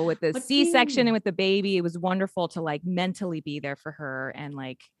so with the C-section and with the baby, it was wonderful to like mentally be there for her and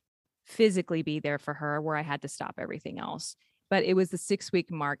like physically be there for her, where I had to stop everything else. But it was the 6-week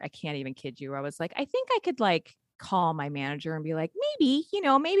mark. I can't even kid you. I was like, I think I could like call my manager and be like, maybe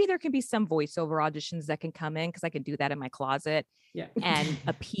there can be some voiceover auditions that can come in, because I can do that in my closet. Yeah. And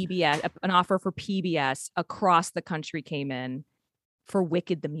a PBS, an offer for PBS across the country came in for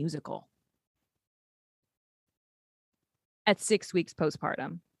Wicked the musical at 6 weeks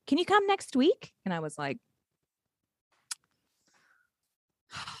postpartum. Can you come next week? And I was like,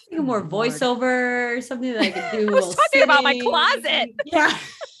 more voiceover, something that I could do. I was talking about my closet. Yeah.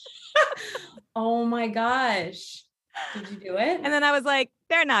 Oh my gosh. Did you do it? And then I was like,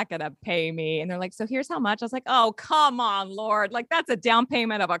 they're not going to pay me. And they're like, so here's how much. I was like, oh, come on, Lord. Like, that's a down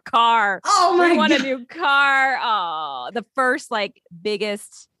payment of a car. Oh my God. We want a new car. Oh, the first like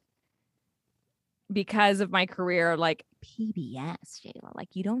biggest because of my career, like PBS, Jayla, like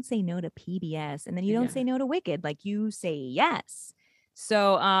you don't say no to PBS, and then you don't say no to Wicked, like you say yes.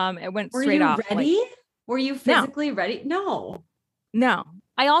 So it went straight off. Were you ready? Like, were you physically ready? No.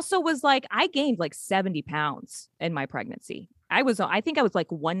 I also was like, I gained like 70 pounds in my pregnancy. I think I was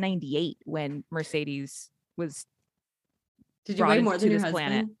like 198 when Mercedes was. Did you weigh more than your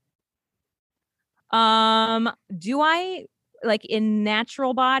husband? Do I, like, in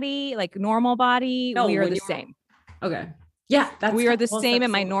natural body, like normal body? No, we are the same. Okay. Yeah. We are the same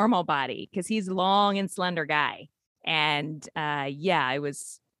in my normal body because he's long and slender guy. And yeah, it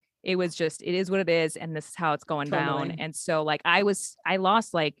is what it is. And this is how it's going down. And so like I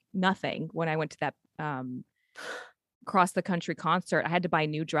lost like nothing when I went to that cross the country concert. I had to buy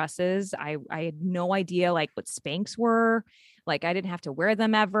new dresses. I had no idea like what Spanx were. Like I didn't have to wear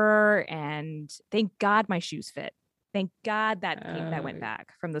them ever. And thank God my shoes fit. Thank God that went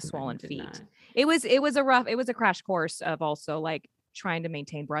back from the swollen feet. Not. It was a crash course of also like trying to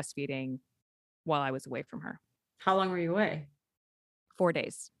maintain breastfeeding while I was away from her. How long were you away? 4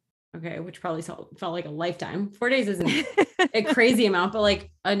 days. Okay. Which probably felt like a lifetime. 4 days isn't a crazy amount, but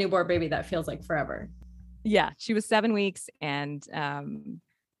like a newborn baby, that feels like forever. Yeah. She was 7 weeks, and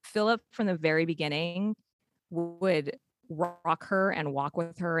Philip from the very beginning would rock her and walk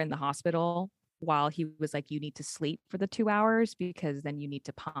with her in the hospital while he was like, you need to sleep for the 2 hours because then you need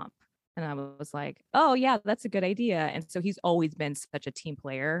to pump. And I was like, oh yeah, that's a good idea. And so he's always been such a team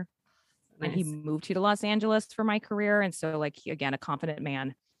player. Nice. And he moved here to Los Angeles for my career. And so like, again, a confident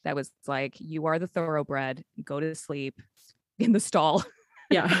man that was like, you are the thoroughbred, go to sleep in the stall.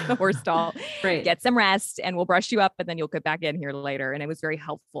 Yeah. The horse stall. Right. Get some rest and we'll brush you up and then you'll get back in here later. And it was very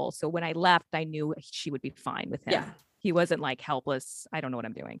helpful. So when I left, I knew she would be fine with him. Yeah. He wasn't like helpless. I don't know what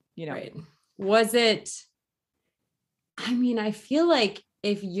I'm doing, you know? Right. Was it, I mean, I feel like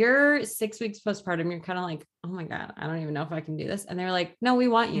if you're 6 weeks postpartum, you're kind of like, oh my God, I don't even know if I can do this. And they're like, no, we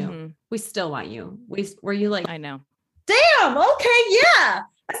want you. Mm-hmm. We still want you. Were you like, I know. Damn. Okay. Yeah.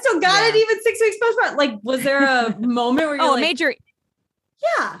 I still got it even 6 weeks postpartum. Like, was there a moment where you're major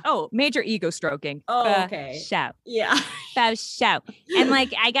Yeah. Major ego stroking. Oh, okay. Shout. Yeah. Shout. And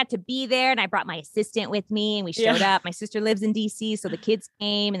like, I got to be there and I brought my assistant with me and we showed up. My sister lives in DC. So the kids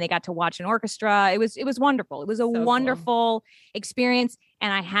came and they got to watch an orchestra. It was wonderful. It was a wonderful experience.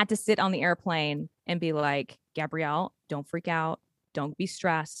 And I had to sit on the airplane and be like, Gabrielle, don't freak out. Don't be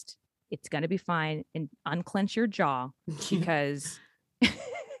stressed. It's going to be fine. And unclench your jaw because if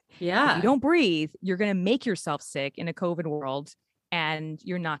you don't breathe, you're going to make yourself sick in a COVID world. And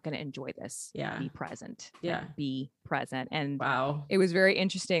you're not going to enjoy this. Yeah. Be present. Yeah. Be present. And wow, it was very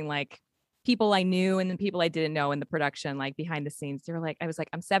interesting. Like people I knew and then people I didn't know in the production, like behind the scenes, they were like, I was like,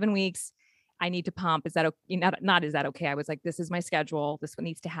 I'm 7 weeks. I need to pump. Is that okay? Not, is that okay? I was like, this is my schedule. This one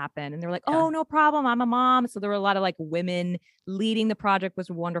needs to happen. And they're like, oh, no problem. I'm a mom. So there were a lot of like women leading the project was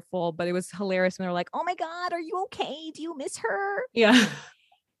wonderful, but it was hilarious when they're like, oh my God, are you okay? Do you miss her? Yeah.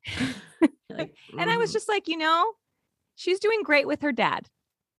 Like, and I was just like, she's doing great with her dad.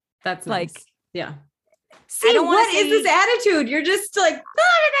 That's like, nice. Yeah. See, what is this attitude? You're just like,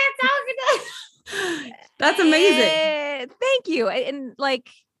 that's amazing. Thank you.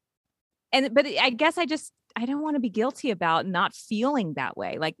 But I guess I don't want to be guilty about not feeling that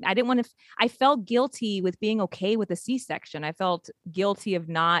way. Like I felt guilty with being okay with a C-section. I felt guilty of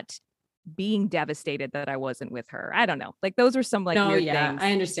not being devastated that I wasn't with her. I don't know. Like those are some weird things.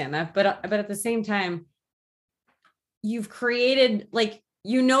 I understand that. But at the same time, you've created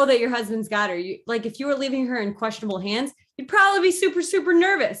that your husband's got her. If you were leaving her in questionable hands, you'd probably be super, super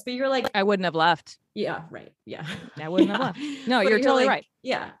nervous, but you're like, I wouldn't have left. Yeah. Right. Yeah. I wouldn't have left. No, you're totally right.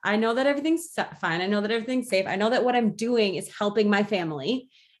 Yeah. I know that everything's fine. I know that everything's safe. I know that what I'm doing is helping my family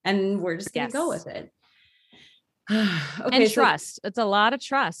and we're just going to go with it. Okay. And trust. It's a lot of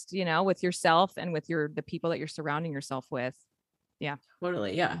trust, with yourself and with the people that you're surrounding yourself with. Yeah.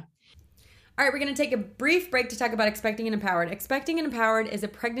 Totally. Yeah. All right, we're going to take a brief break to talk about Expecting and Empowered. Expecting and Empowered is a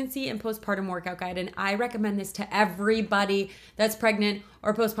pregnancy and postpartum workout guide, and I recommend this to everybody that's pregnant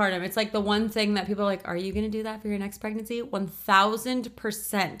or postpartum. It's like the one thing that people are like, are you going to do that for your next pregnancy?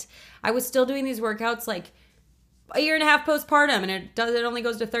 1000%. I was still doing these workouts like a year and a half postpartum, and it only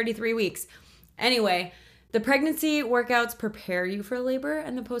goes to 33 weeks. Anyway, the pregnancy workouts prepare you for labor,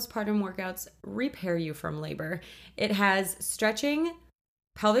 and the postpartum workouts repair you from labor. It has stretching,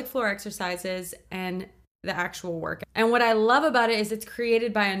 pelvic floor exercises, and the actual work. And what I love about it is it's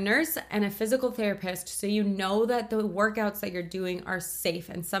created by a nurse and a physical therapist, so you know that the workouts that you're doing are safe.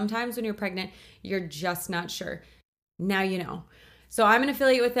 And sometimes when you're pregnant, you're just not sure. Now you know. So I'm an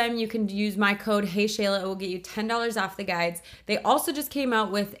affiliate with them. You can use my code Hey Shayla. It will get you $10 off the guides. They also just came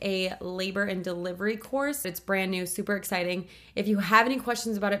out with a labor and delivery course. It's brand new, super exciting. If you have any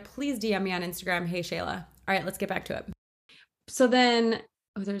questions about it, please DM me on Instagram, Hey Shayla. All right, let's get back to it. So then,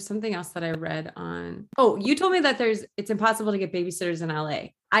 there's something else that I read on. Oh, you told me that it's impossible to get babysitters in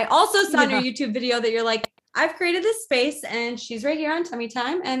LA. I also saw in your YouTube video that you're like, I've created this space and she's right here on Tummy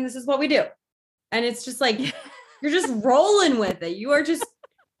Time and this is what we do. And it's just like, you're just rolling with it. You are just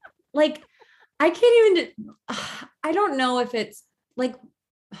like, I don't know if it's like,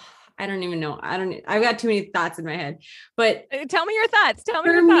 I don't even know. I've got too many thoughts in my head, but tell me your thoughts.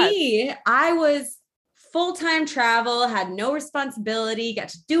 For me, I was full-time travel, had no responsibility, got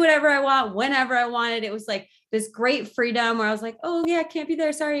to do whatever I want, whenever I wanted. It was like this great freedom where I was like, oh yeah, I can't be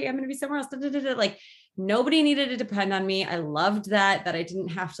there. Sorry, I'm going to be somewhere else. Like nobody needed to depend on me. I loved that I didn't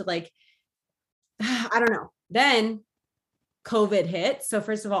have to like, I don't know. Then COVID hit. So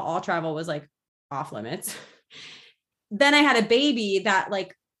first of all travel was like off limits. Then I had a baby that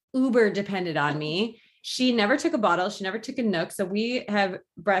like uber depended on me. She never took a bottle. She never took a Nook. So we have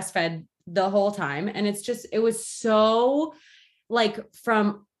breastfed the whole time. And it was so like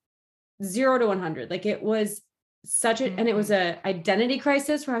from 0 to 100. Like it was and it was a identity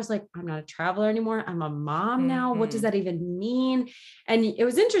crisis where I was like, I'm not a traveler anymore. I'm a mom now. What does that even mean? And it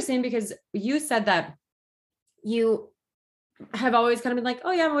was interesting because you said that you have always kind of been like,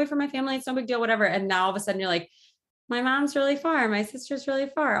 oh yeah, I'm away from my family. It's no big deal, whatever. And now all of a sudden you're like, my mom's really far. My sister's really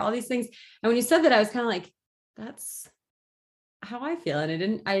far, all these things. And when you said that, I was kind of like, that's how I feel.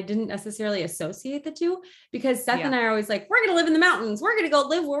 And I didn't necessarily associate the two because Seth and I are always like, we're going to live in the mountains. We're going to go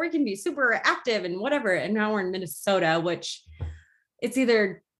live where we can be super active and whatever. And now we're in Minnesota, which it's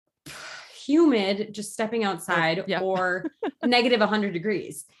either humid, just stepping outside or negative 100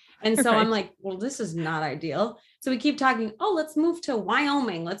 degrees. And so I'm like, well, this is not ideal. So we keep talking, oh, let's move to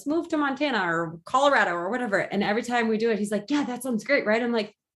Wyoming. Let's move to Montana or Colorado or whatever. And every time we do it, he's like, yeah, that sounds great. Right. I'm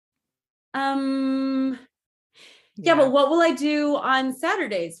like, yeah, but what will I do on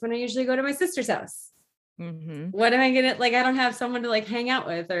Saturdays when I usually go to my sister's house? What am I going to like? I don't have someone to like hang out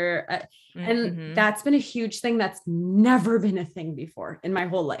with and that's been a huge thing. That's never been a thing before in my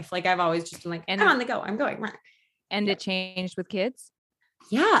whole life. Like I've always just been like, I'm on the go. I'm going. And it changed with kids.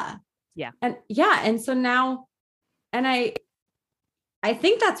 Yeah. And so now, and I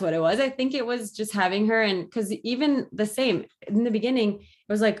think that's what it was. I think it was just having her. And cause even the same in the beginning,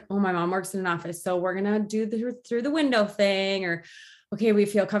 it was like, oh, my mom works in an office. So we're going to do the through the window thing, or, okay, we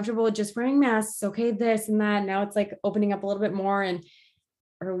feel comfortable with just wearing masks. Okay. This and that. Now it's like opening up a little bit more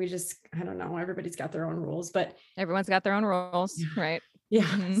or we just, I don't know, everybody's got their own rules, but everyone's got their own rules. Right.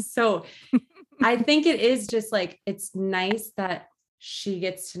 Yeah. So I think it is just like, it's nice that she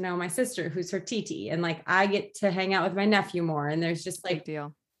gets to know my sister who's her TT, and like I get to hang out with my nephew more, and there's just like, big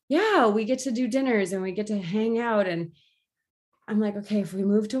deal. Yeah, we get to do dinners and we get to hang out. And I'm like, okay, if we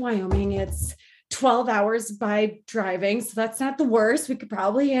move to Wyoming, it's 12 hours by driving. So that's not the worst. We could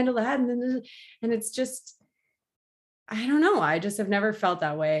probably handle that. And it's just, I don't know. I just have never felt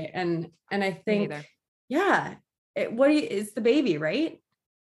that way. And I think, it's the baby, right?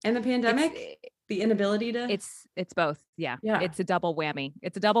 And the pandemic, the inability to. It's both. Yeah. It's a double whammy.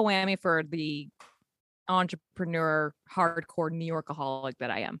 It's a double whammy for the entrepreneur, hardcore New Yorkaholic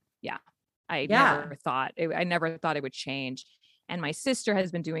that I am. Yeah. I never thought it would change. And my sister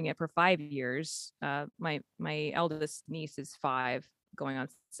has been doing it for 5 years. My eldest niece is 5 going on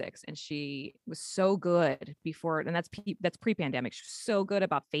 6. And she was so good before. And that's pre-pandemic. She was so good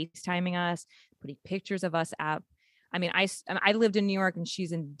about FaceTiming us, putting pictures of us up. I mean, I lived in New York and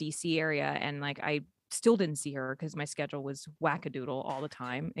she's in DC area. And like, I still didn't see her because my schedule was wackadoodle all the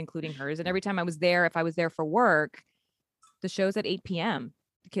time, including hers. And every time I was there, if I was there for work, the show's at 8 p.m.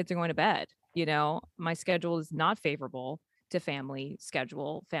 The kids are going to bed. You know, my schedule is not favorable to family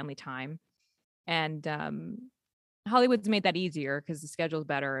time. And Hollywood's made that easier because the schedule's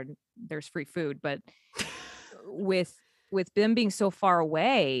better and there's free food. But with them being so far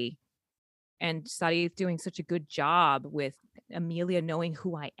away, and Saudi is doing such a good job with Amelia knowing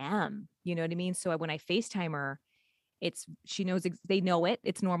who I am, you know what I mean? So when I FaceTime her, she knows, they know it.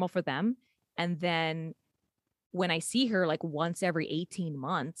 It's normal for them. And then when I see her like once every 18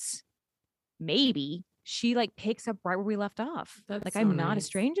 months, maybe she like picks up right where we left off. That's like, so I'm not a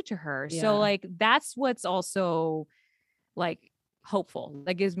stranger to her. Yeah. So like, that's what's also like hopeful.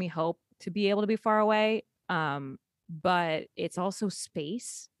 That gives me hope to be able to be far away. But it's also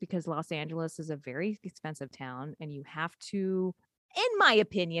space, because Los Angeles is a very expensive town and you have to, in my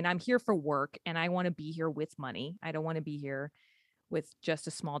opinion, I'm here for work and I want to be here with money. I don't want to be here with just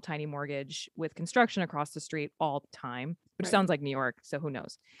a small, tiny mortgage with construction across the street all the time, which Right. sounds like New York. So who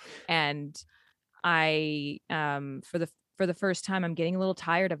knows? And I, for the first time, I'm getting a little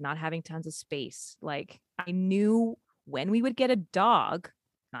tired of not having tons of space. Like I knew when we would get a dog,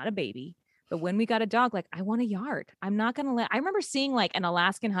 not a baby, but when we got a dog, like I want a yard. I'm not going to I remember seeing like an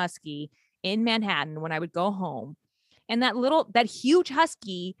Alaskan Husky in Manhattan when I would go home. And that huge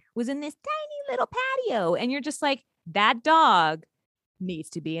Husky was in this tiny little patio. And you're just like, that dog needs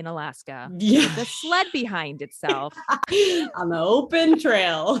to be in Alaska with a sled behind itself on the open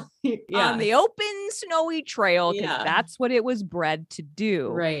trail. on the open snowy trail, because Yeah. that's what it was bred to do.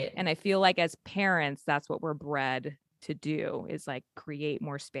 Right. And I feel like as parents, that's what we're bred to do, is like create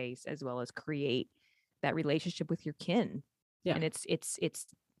more space as well as create that relationship with your kin. Yeah. And it's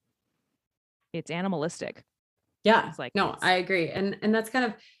animalistic. Yeah. It's like, no, I agree. And that's kind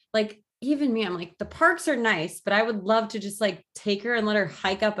of like, even me, I'm like, the parks are nice, but I would love to just like take her and let her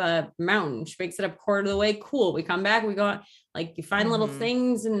hike up a mountain. She makes it up quarter of the way. Cool. We come back, we go on, like you find little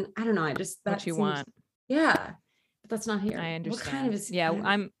things, and I don't know. I just, what you want. Yeah. But that's not here. I understand. What kind of is, yeah.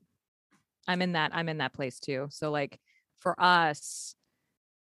 I'm in that place too. So like for us,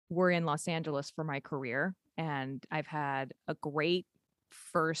 we're in Los Angeles for my career, and I've had a great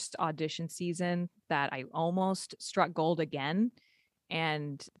first audition season that I almost struck gold again.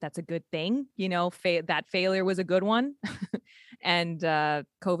 And that's a good thing, you know, that failure was a good one. And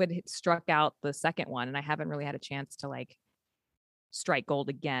COVID struck out the second one, and I haven't really had a chance to like strike gold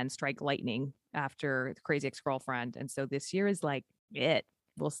again, strike lightning after the Crazy Ex-Girlfriend. And so this year is like it.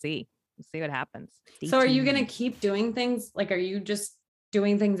 We'll see what happens. So are you going to keep doing things? Like, are you just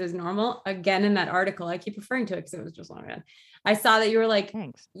doing things as normal? Again, in that article, I keep referring to it because it was just long ago. I saw that you were like,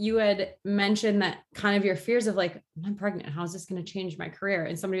 thanks. You had mentioned that kind of your fears of like, I'm pregnant. How is this going to change my career?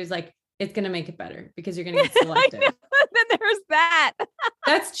 And somebody was like, it's going to make it better because you're going to get selected. Then there's that.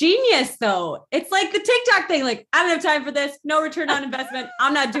 That's genius though. It's like the TikTok thing. Like, I don't have time for this. No return on investment.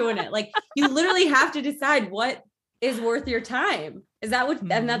 I'm not doing it. Like you literally have to decide what is worth your time. Is that what,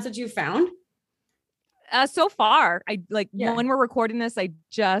 and that's what you found? So far, when we're recording this, I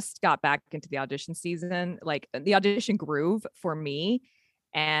just got back into the audition season, like the audition groove for me.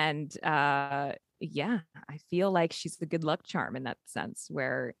 And I feel like she's the good luck charm in that sense,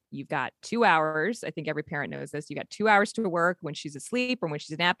 where you've got 2 hours. I think every parent knows this. You got 2 hours to work when she's asleep or when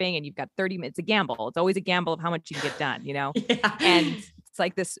she's napping, and you've got 30 minutes. It's a gamble. It's always a gamble of how much you can get done, you know? Yeah. And it's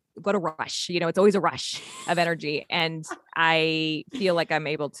like this, what a rush, you know, it's always a rush of energy. And I feel like I'm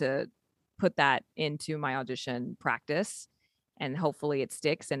able to put that into my audition practice, and hopefully it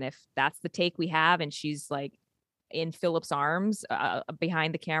sticks. And if that's the take we have, and she's like in Philip's arms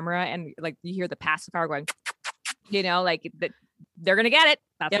behind the camera, and like you hear the pacifier going, you know, like they're gonna get it.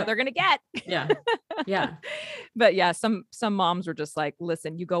 That's what they're gonna get. Yeah. Yeah. But yeah, some moms were just like,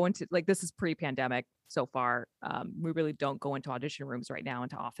 listen, you go into, like, this is pre-pandemic so far. We really don't go into audition rooms right now,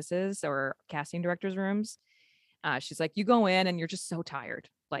 into offices or casting directors' rooms. She's like, you go in and you're just so tired.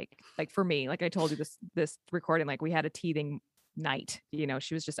 Like for me, like I told you this recording, like we had a teething night, you know,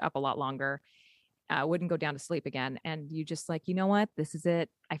 she was just up a lot longer. Wouldn't go down to sleep again. And you just like, you know what, this is it.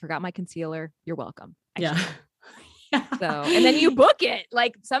 I forgot my concealer. You're welcome. So, and then you book it.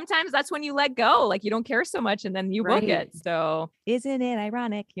 Like sometimes that's when you let go. Like you don't care so much, and then you book it. So isn't it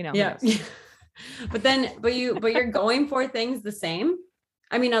ironic? You know? Yeah. but you're going for things the same.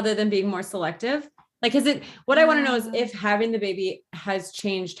 I mean, other than being more selective. Like, what I want to know is if having the baby has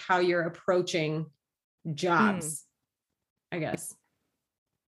changed how you're approaching jobs, I guess.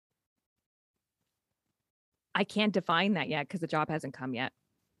 I can't define that yet because the job hasn't come yet.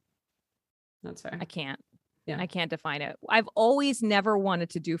 That's fair. I can't. Yeah. I can't define it. I've always never wanted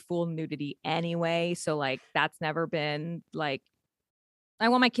to do full nudity anyway. So like, that's never been like, I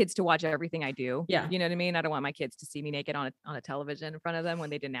want my kids to watch everything I do. Yeah. You know what I mean? I don't want my kids to see me naked on a television in front of them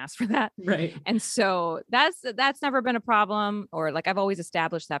when they didn't ask for that. Right. And so that's never been a problem, or like I've always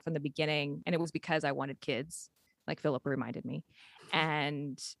established that from the beginning. And it was because I wanted kids, like Philip reminded me.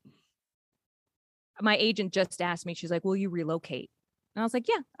 And my agent just asked me, she's like, will you relocate? And I was like,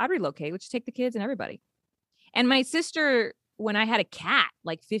 yeah, I'd relocate. Let's take the kids and everybody. And my sister, when I had a cat,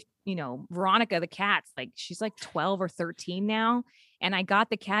 like 50, you know, Veronica, the cat's like, she's like 12 or 13 now. And I got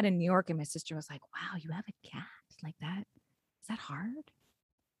the cat in New York, and my sister was like, wow, you have a cat like that? Is that hard?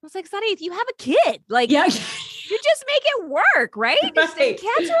 I was like, Sonny, you have a kid. Like, you just make it work, right? Right.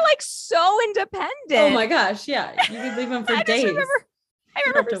 Cats are like so independent. Oh my gosh. Yeah. You could leave them for days. I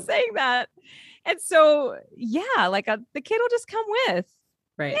remember saying that. And so, yeah, like the kid will just come with.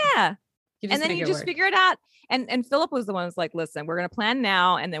 Right. Yeah. And then you just figure it out. And Philip was the one who's like, listen, we're gonna plan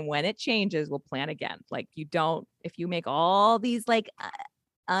now, and then when it changes, we'll plan again. Like if you make all these like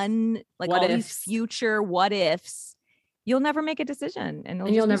What all these ifs. future what ifs, you'll never make a decision, and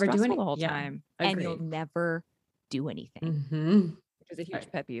And you'll just never be do stressful any- the whole yeah, time, agreed. and you'll never do anything, Mm-hmm. which is a huge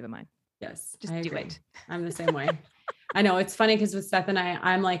Right. pet peeve of mine. Yes, Just I do agree. it. I'm the same way. I know it's funny because with Seth and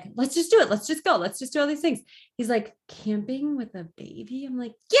I'm like, let's just do it. Let's just go. Let's just do all these things. He's like, camping with a baby. I'm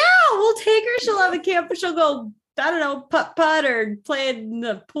like, yeah, we'll take her. She'll have a camp. She'll go, I don't know, putt or play in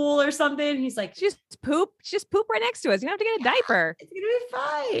the pool or something. He's like, Just poop right next to us. You don't have to get a diaper. it's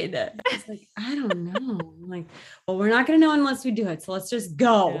gonna be fine. He's like, I don't know. I'm like, well, we're not gonna know unless we do it. So let's just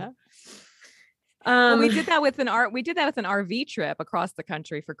go. Yeah. Well, we did that with an RV trip across the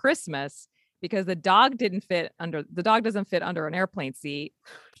country for Christmas because the dog doesn't fit under an airplane seat.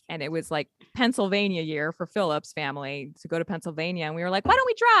 And it was like Pennsylvania year for Philip's family to go to Pennsylvania. And we were like, why don't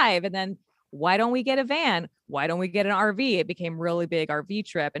we drive? And then why don't we get a van? Why don't we get an RV? It became really big RV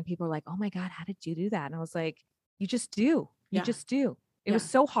trip. And people were like, oh my God, how did you do that? And I was like, you just do. You Yeah. just do. It Yeah. was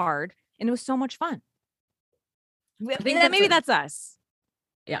so hard and it was so much fun. I think Maybe that's us.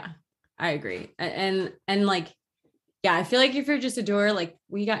 Yeah, I agree. And like, yeah, I feel like if you're just a doer, like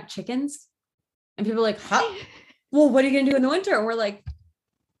we got chickens and people are like, huh? Well, what are you going to do in the winter? And we're like,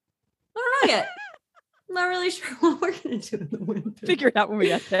 I don't know yet. I'm not really sure what we're going to do in the winter. Figure it out when we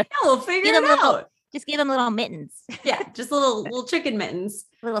get there. Yeah, we'll figure it out. Just give them little mittens, Yeah, just little chicken mittens.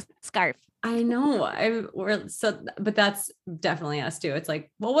 little scarf. I know. But that's definitely us too. It's like,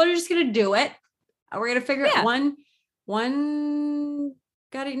 well, we're just going to do it. We're going to figure it. One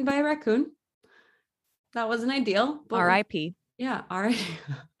got eaten by a raccoon. That wasn't ideal. R.I.P. Yeah. All right.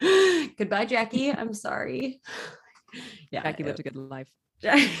 Goodbye, Jackie. I'm sorry. Yeah. Jackie lived a good life.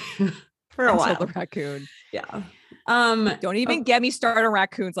 For a Until while. the raccoon. Yeah. Don't even get me started on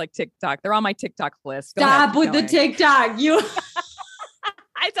raccoons like TikTok. They're on my TikTok list. Go Stop ahead, with the going. TikTok. You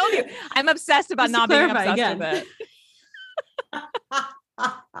I told you, I'm obsessed about Just to not being clarify obsessed with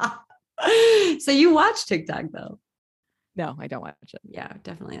it. So you watch TikTok though? No, I don't watch it. Yeah,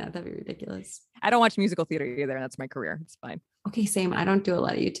 definitely not. That'd be ridiculous. I don't watch musical theater either. That's my career. It's fine. Okay, same. I don't do a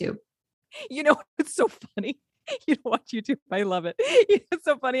lot of YouTube. You know, it's so funny. You don't watch YouTube. I love it. It's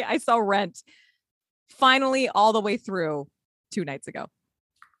so funny. I saw Rent finally all the way through 2 nights ago.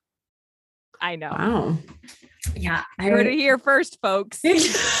 I know. Wow. Yeah. I heard it here first, folks.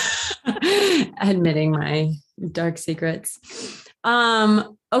 Admitting my dark secrets.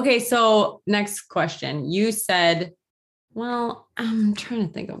 Okay, so next question. You said, well, I'm trying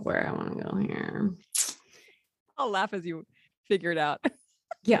to think of where I want to go here. I'll laugh as you figure it out.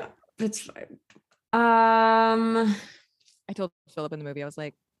 Yeah, that's fine. I told Philip in the movie, I was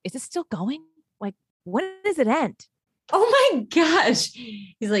like, is it still going? Like, when does it end? Oh my gosh.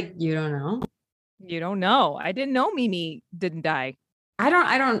 He's like, you don't know? You don't know. I didn't know Mimi didn't die. I've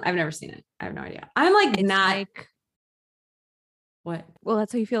never seen it. I have no idea. I'm like, It's not like, what? well,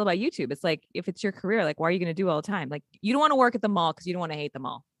 that's how you feel about YouTube. It's like, if it's your career, like, why are you going to do all the time? Like, you don't want to work at the mall because you don't want to hate the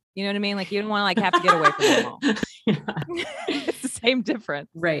mall. You know what I mean? Like, you don't want to like have to get away from the mall. Yeah. It's the same difference.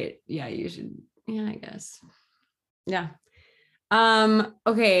 Right. Yeah, you should. Yeah, I guess. Yeah.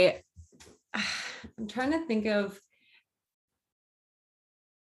 Okay. I'm trying to think of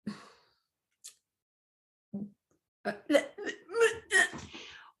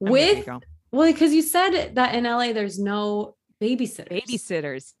with, well, because you said that in LA there's no babysitters.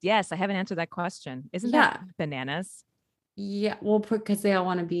 Babysitters. Yes, I haven't answered that question. Isn't Yeah. that bananas? Yeah, well, because they all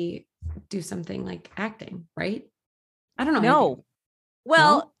want to do something like acting, right? I don't know. No.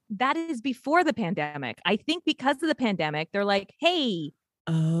 Well, No? that is before the pandemic. I think because of the pandemic, they're like, hey,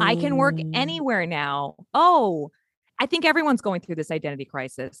 I can work anywhere now. Oh, I think everyone's going through this identity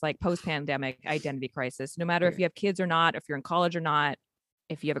crisis, like post-pandemic identity crisis, no matter if you have kids or not, if you're in college or not,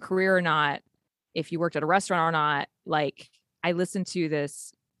 if you have a career or not, if you worked at a restaurant or not. Like, I listened to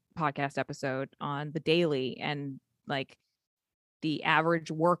this podcast episode on The Daily, and like the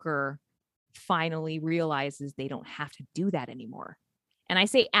average worker finally realizes they don't have to do that anymore. And I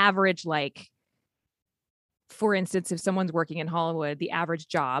say average, like, for instance, if someone's working in Hollywood, the average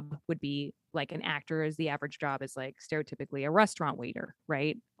job would be like an actor is the average job is like stereotypically a restaurant waiter,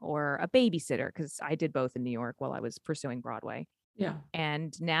 right? Or a babysitter, because I did both in New York while I was pursuing Broadway. Yeah.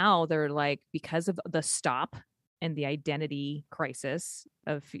 And now they're like, because of the stop and the identity crisis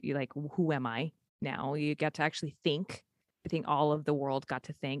of like, who am I now? You got to actually think. I think all of the world got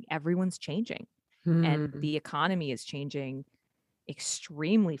to think. Everyone's changing. And the economy is changing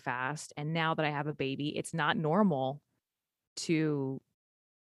extremely fast. And now that I have a baby, it's not normal to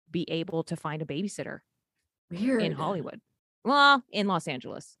be able to find a babysitter Weird. in Hollywood. Well, in Los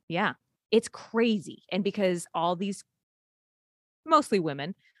Angeles. Yeah. It's crazy. And because mostly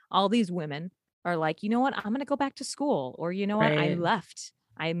women, all these women are like, you know what, I'm going to go back to school, or you know what, I Right. left,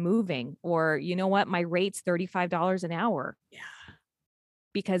 I'm moving, or you know what, my rate's $35 an hour. Yeah.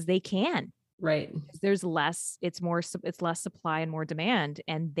 Because they can. Right. There's less, it's less supply and more demand.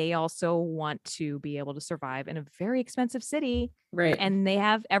 And they also want to be able to survive in a very expensive city. Right. And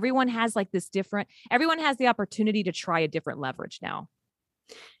everyone has like everyone has the opportunity to try a different leverage now.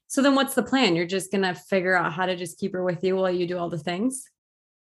 So then what's the plan? You're just going to figure out how to just keep her with you while you do all the things?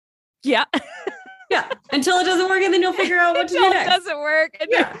 Yeah. Yeah. Until it doesn't work, and then you'll figure out what to do next. It doesn't work. And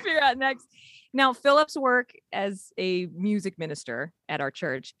then figure out next. Now, Philip's work as a music minister at our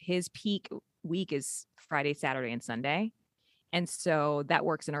church, his peak week is Friday, Saturday, and Sunday. And so that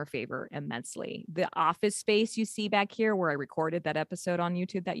works in our favor immensely. The office space you see back here where I recorded that episode on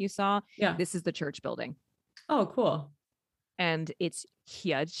YouTube that you saw, this is the church building. Oh, cool. And it's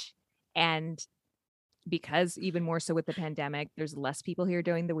huge. And because even more so with the pandemic, there's less people here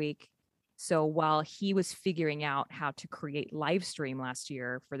during the week. So while he was figuring out how to create live stream last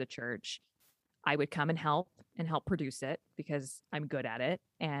year for the church, I would come and help produce it because I'm good at it.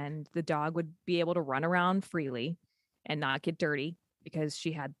 And the dog would be able to run around freely and not get dirty because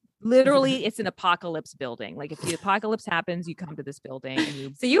she had literally, it's an apocalypse building. Like if the apocalypse happens, you come to this building and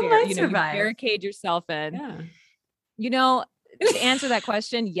you might survive. You barricade yourself in. Yeah. You know, to answer that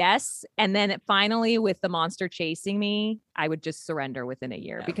question, yes. And then finally with the monster chasing me, I would just surrender within a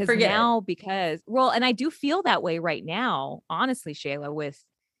year and I do feel that way right now, honestly, Shayla, with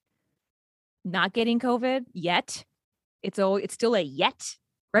not getting COVID yet. It's still a yet,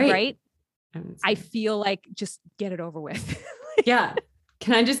 right? I feel like just get it over with. Yeah.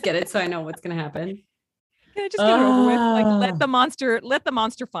 Can I just get it so I know what's going to happen? Can I just get it over with? Like let the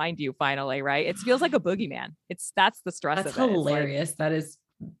monster find you finally, right? It feels like a boogeyman. That's the stress of it. That's hilarious. That is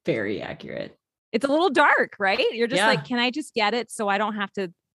very accurate. It's a little dark, right? You're just like, can I just get it so I don't have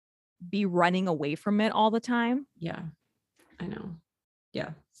to be running away from it all the time? Yeah, I know. Yeah.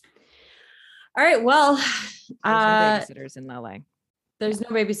 All right. Well, there's no babysitters in LA. There's no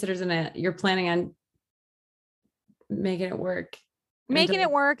babysitters in it. You're planning on making it work.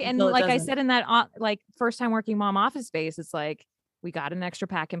 And like I said, in that like first time working mom office space, it's like we got an extra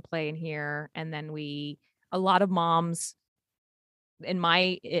pack and play in here. And then a lot of moms in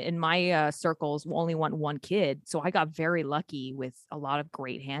my circles only want one kid. So I got very lucky with a lot of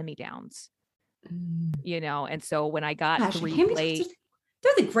great hand-me-downs, you know? And so when I got 3 plates,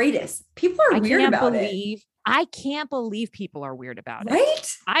 they're the greatest. People are weird about it. I can't believe people are weird about it.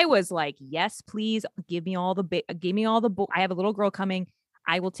 Right? I was like, yes, please give me all the I have a little girl coming.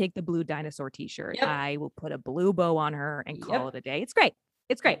 I will take the blue dinosaur t-shirt. Yep. I will put a blue bow on her and call it a day. It's great.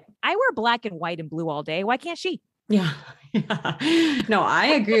 It's great. I wear black and white and blue all day. Why can't she? Yeah. No,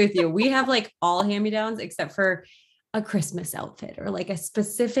 I agree with you. We have like all hand-me-downs except for a Christmas outfit or like a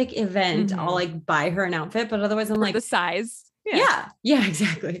specific event. Mm-hmm. I'll like buy her an outfit, but otherwise I'm like the size. Yeah,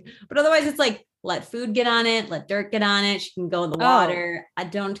 exactly. But otherwise it's like, let food get on it. Let dirt get on it. She can go in the water. I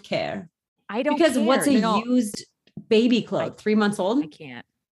don't care. Because what's a used baby clothes? 3 months old? I can't.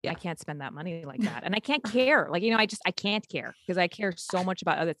 Yeah. I can't spend that money like that. And I can't care. Like, you know, I can't care because I care so much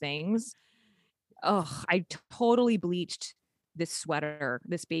about other things. Oh, I totally bleached this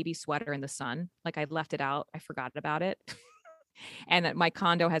baby sweater in the sun. Like I left it out. I forgot about it. And my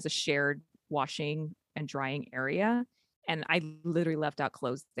condo has a shared washing and drying area. And I literally left out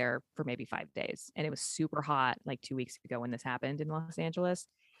clothes there for maybe 5 days. And it was super hot like 2 weeks ago when this happened in Los Angeles.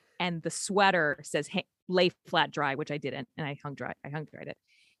 And the sweater says, hey, lay flat dry, which I didn't. And I hung dried it.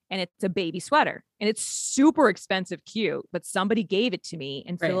 And it's a baby sweater. And it's super expensive, cute. But somebody gave it to me.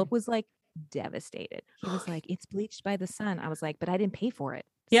 And Philip was like devastated. He was like, it's bleached by the sun. I was like, but I didn't pay for it.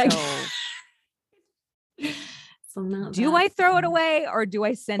 Yeah. So do I throw it away or do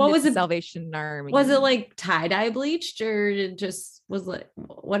I send it to Salvation Army? Was it like tie-dye bleached or it just was like,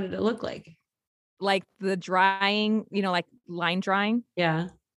 what did it look like? Like the drying, you know, like line drying. Yeah.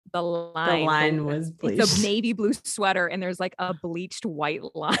 The line was bleached. It's a navy blue sweater and there's like a bleached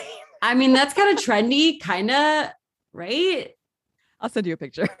white line. I mean, that's kind of trendy, kind of, right? I'll send you a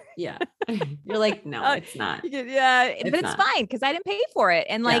picture. Yeah. You're like, no, it's not. Yeah. But it's fine because I didn't pay for it.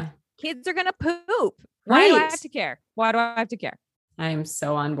 And like kids are going to poop. Why do I have to care? Why do I have to care? I am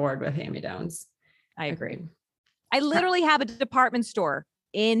so on board with hand-me-downs. I agree. I literally have a department store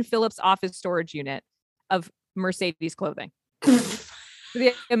in Philip's office storage unit of Mercedes clothing.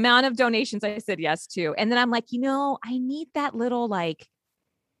 The amount of donations I said yes to. And then I'm like, you know, I need that little like,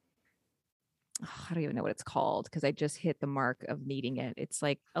 I don't even know what it's called because I just hit the mark of needing it. It's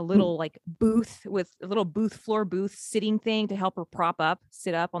like a little like booth with a little floor booth sitting thing to help her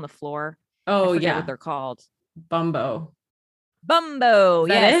sit up on the floor. Oh I forget yeah. what they're called. Bumbo.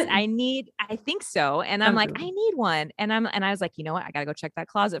 Yes, it? I think so. And I'm like, I need one. And I was like, you know what? I gotta go check that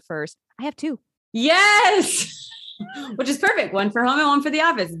closet first. I have 2. Yes. Which is perfect. One for home and one for the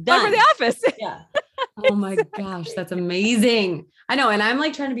office. Done. One for the office. Yeah. Oh my gosh, that's amazing. I know. And I'm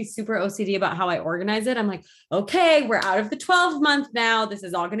like trying to be super OCD about how I organize it. I'm like, okay, we're out of the 12-month now. This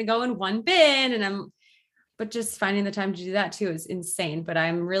is all going to go in one bin. But just finding the time to do that too is insane. But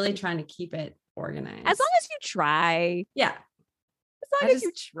I'm really trying to keep it organized. As long as you try. Yeah. As long as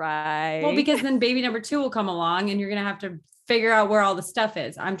you try. Well, because then baby number 2 will come along and you're going to have to figure out where all the stuff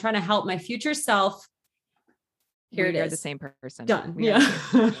is. I'm trying to help my future self. Here it is. You're the same person. Done. Yeah.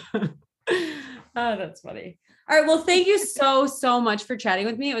 Oh, that's funny. All right. Well, thank you so much for chatting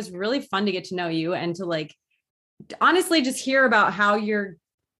with me. It was really fun to get to know you and to like, honestly, just hear about how you're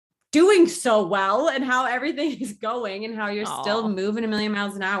doing so well and how everything is going and how you're still moving a million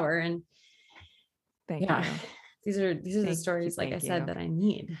miles an hour. And thank you. These are the stories, like I said, that I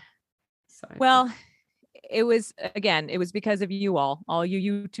need. So it was because of you all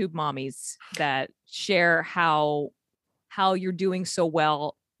you YouTube mommies that share how you're doing so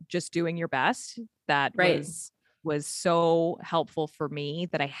well, just doing your best. That was so helpful for me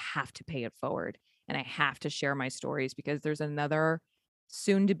that I have to pay it forward and I have to share my stories because there's another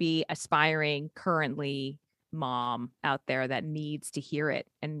soon to be aspiring currently mom out there that needs to hear it.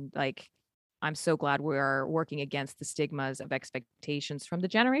 And like, I'm so glad we are working against the stigmas of expectations from the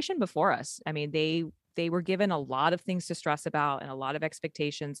generation before us. I mean, they were given a lot of things to stress about and a lot of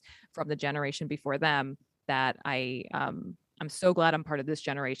expectations from the generation before them that I'm so glad I'm part of this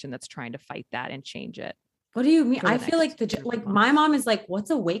generation that's trying to fight that and change it. What do you mean? I feel like my mom is like, what's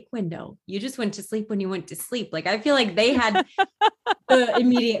a wake window? You just went to sleep when you went to sleep. Like, I feel like they had the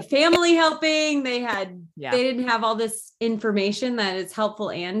immediate family helping. They didn't have all this information that is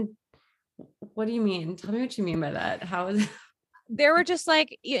helpful. And what do you mean? Tell me what you mean by that. How is they were just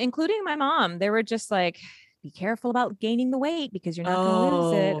like, including my mom, they were just like, be careful about gaining the weight because you're not going to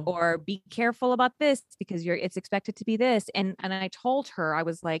lose it, or be careful about this because it's expected to be this. And I told her, I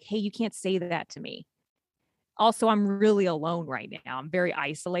was like, hey, you can't say that to me. Also, I'm really alone right now. I'm very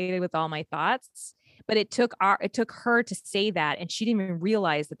isolated with all my thoughts, but it took her to say that. And she didn't even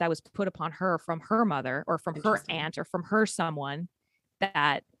realize that was put upon her from her mother or from her aunt or from her someone,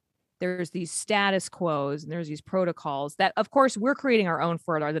 that there's these status quos and there's these protocols that of course we're creating our own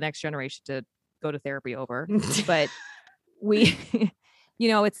for the next generation to go to therapy over, but we,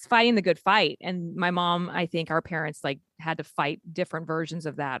 it's fighting the good fight. And my mom, I think our parents like had to fight different versions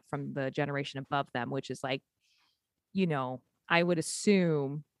of that from the generation above them, which is like, I would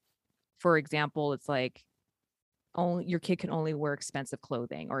assume, for example, it's like only your kid can only wear expensive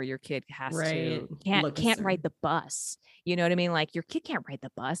clothing, or your kid has to can't ride the bus. You know what I mean? Like your kid can't ride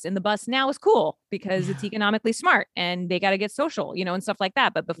the bus, and the bus now is cool because it's economically smart and they got to get social, and stuff like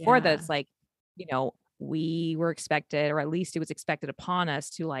that. But before that, it's like, we were expected, or at least it was expected upon us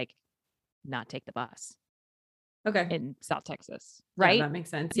to like not take the bus. Okay. In South Texas. Right. Yeah, that makes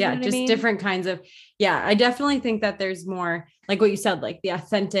sense. Yeah. Just different kinds of, I definitely think that there's more, like what you said, like the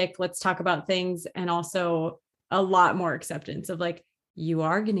authentic, let's talk about things. And also a lot more acceptance of like, you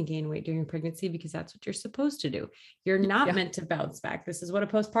are going to gain weight during pregnancy because that's what you're supposed to do. You're not meant to bounce back. This is what a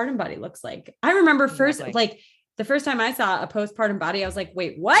postpartum body looks like. I remember the first time I saw a postpartum body, I was like,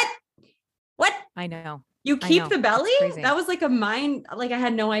 wait, what? I know. You keep the belly? That was like I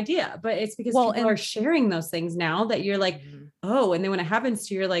had no idea, but it's because people are sharing those things now that you're like, oh, and then when it happens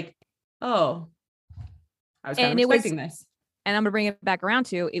to you, you're like, oh, I was kind of expecting this. And I'm going to bring it back around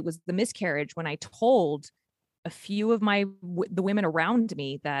to, it was the miscarriage when I told a few of the women around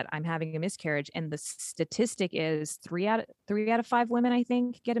me that I'm having a miscarriage. And the statistic is 3 out of 5 women, I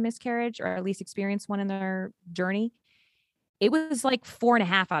think, get a miscarriage or at least experience one in their journey. It was like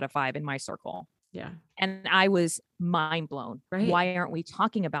 4.5 out of 5 in my circle. Yeah. And I was mind blown. Right. Why aren't we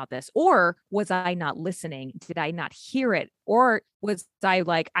talking about this? Or was I not listening? Did I not hear it? Or was I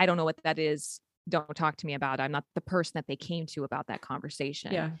like, I don't know what that is. Don't talk to me about it. I'm not the person that they came to about that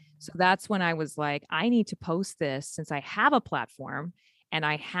conversation. Yeah. So that's when I was like, I need to post this since I have a platform and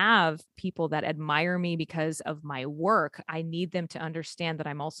I have people that admire me because of my work. I need them to understand that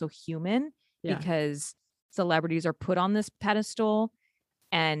I'm also human because celebrities are put on this pedestal,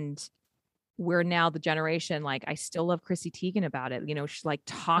 and we're now the generation, like I still love Chrissy Teigen about it. She like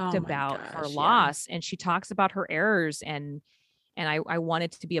talked about her loss and she talks about her errors, and I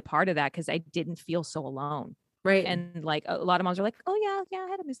wanted to be a part of that because I didn't feel so alone. Right. And like a lot of moms are like, oh yeah, I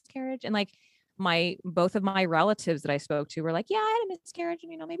had a miscarriage. And like both of my relatives that I spoke to were like, yeah, I had a miscarriage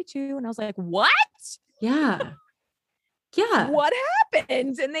and, maybe 2. And I was like, what? Yeah. Yeah. What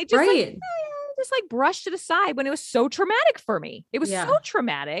happened? And they just right. just brushed it aside when it was so traumatic for me. It was Yeah. so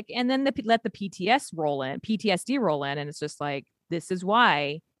traumatic. And then let the PTSD roll in. And it's just like, this is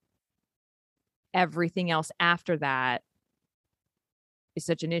why everything else after that is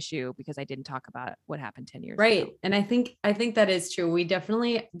such an issue, because I didn't talk about what happened 10 years ago. And I think that is true.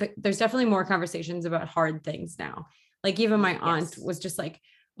 There's definitely more conversations about hard things now. Like even my aunt was just like,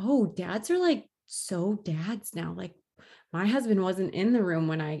 oh, dads are like so dads now. Like my husband wasn't in the room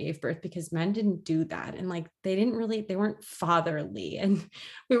when I gave birth because men didn't do that. And like, they weren't fatherly. And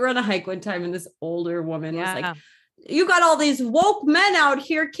we were on a hike one time and this older woman was like, you got all these woke men out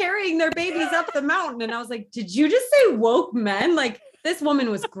here carrying their babies up the mountain. And I was like, did you just say woke men? Like this woman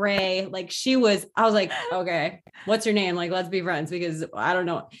was gray. Like I was like, okay, what's your name? Like, let's be friends, because I don't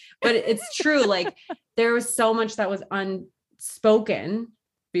know, but it's true. Like there was so much that was unspoken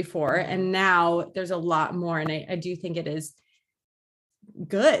before. And now there's a lot more. And I do think it is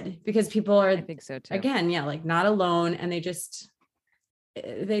good because people are, I think so too. Again, like not alone. And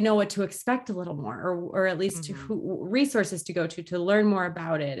they know what to expect a little more, or at least resources to go to learn more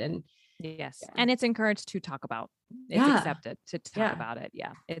about it. And yes. And it's encouraged to talk about, it's accepted to talk about it.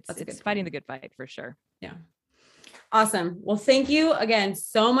 Yeah. It's fighting the good fight for sure. Yeah. Awesome. Well, thank you again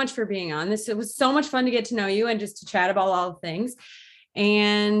so much for being on this. It was so much fun to get to know you and just to chat about all the things.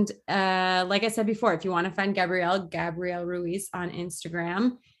 And like I said before, if you want to find Gabrielle Ruiz on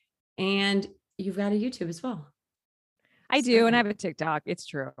Instagram, and you've got a YouTube as well. I do. And I have a TikTok. It's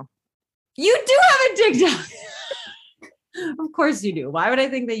true. You do have a TikTok. Of course you do. Why would I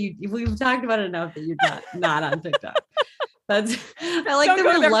think that we've talked about it enough that you're not on TikTok. I like the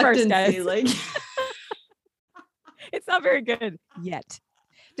reluctancy. Like it's not very good yet.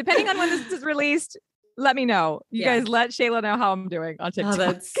 Depending on when this is released, let me know. You guys let Shayla know how I'm doing on TikTok. Oh,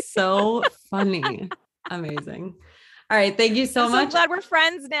 that's so funny. Amazing. All right. Thank you so much. I'm so glad we're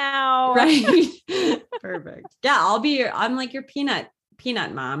friends now. Right. Perfect. Yeah. I'm like your peanut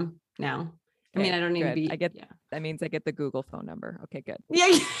mom now. Okay, I mean, I don't need to be. That means I get the Google phone number. Okay, good.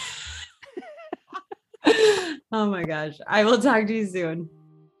 Yeah. Oh my gosh. I will talk to you soon.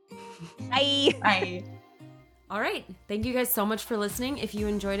 Bye. Bye. All right. Thank you guys so much for listening. If you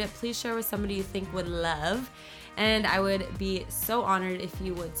enjoyed it, please share with somebody you think would love. And I would be so honored if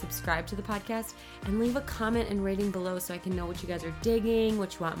you would subscribe to the podcast and leave a comment and rating below so I can know what you guys are digging,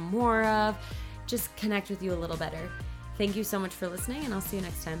 what you want more of, just connect with you a little better. Thank you so much for listening, and I'll see you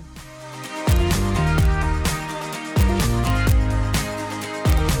next time.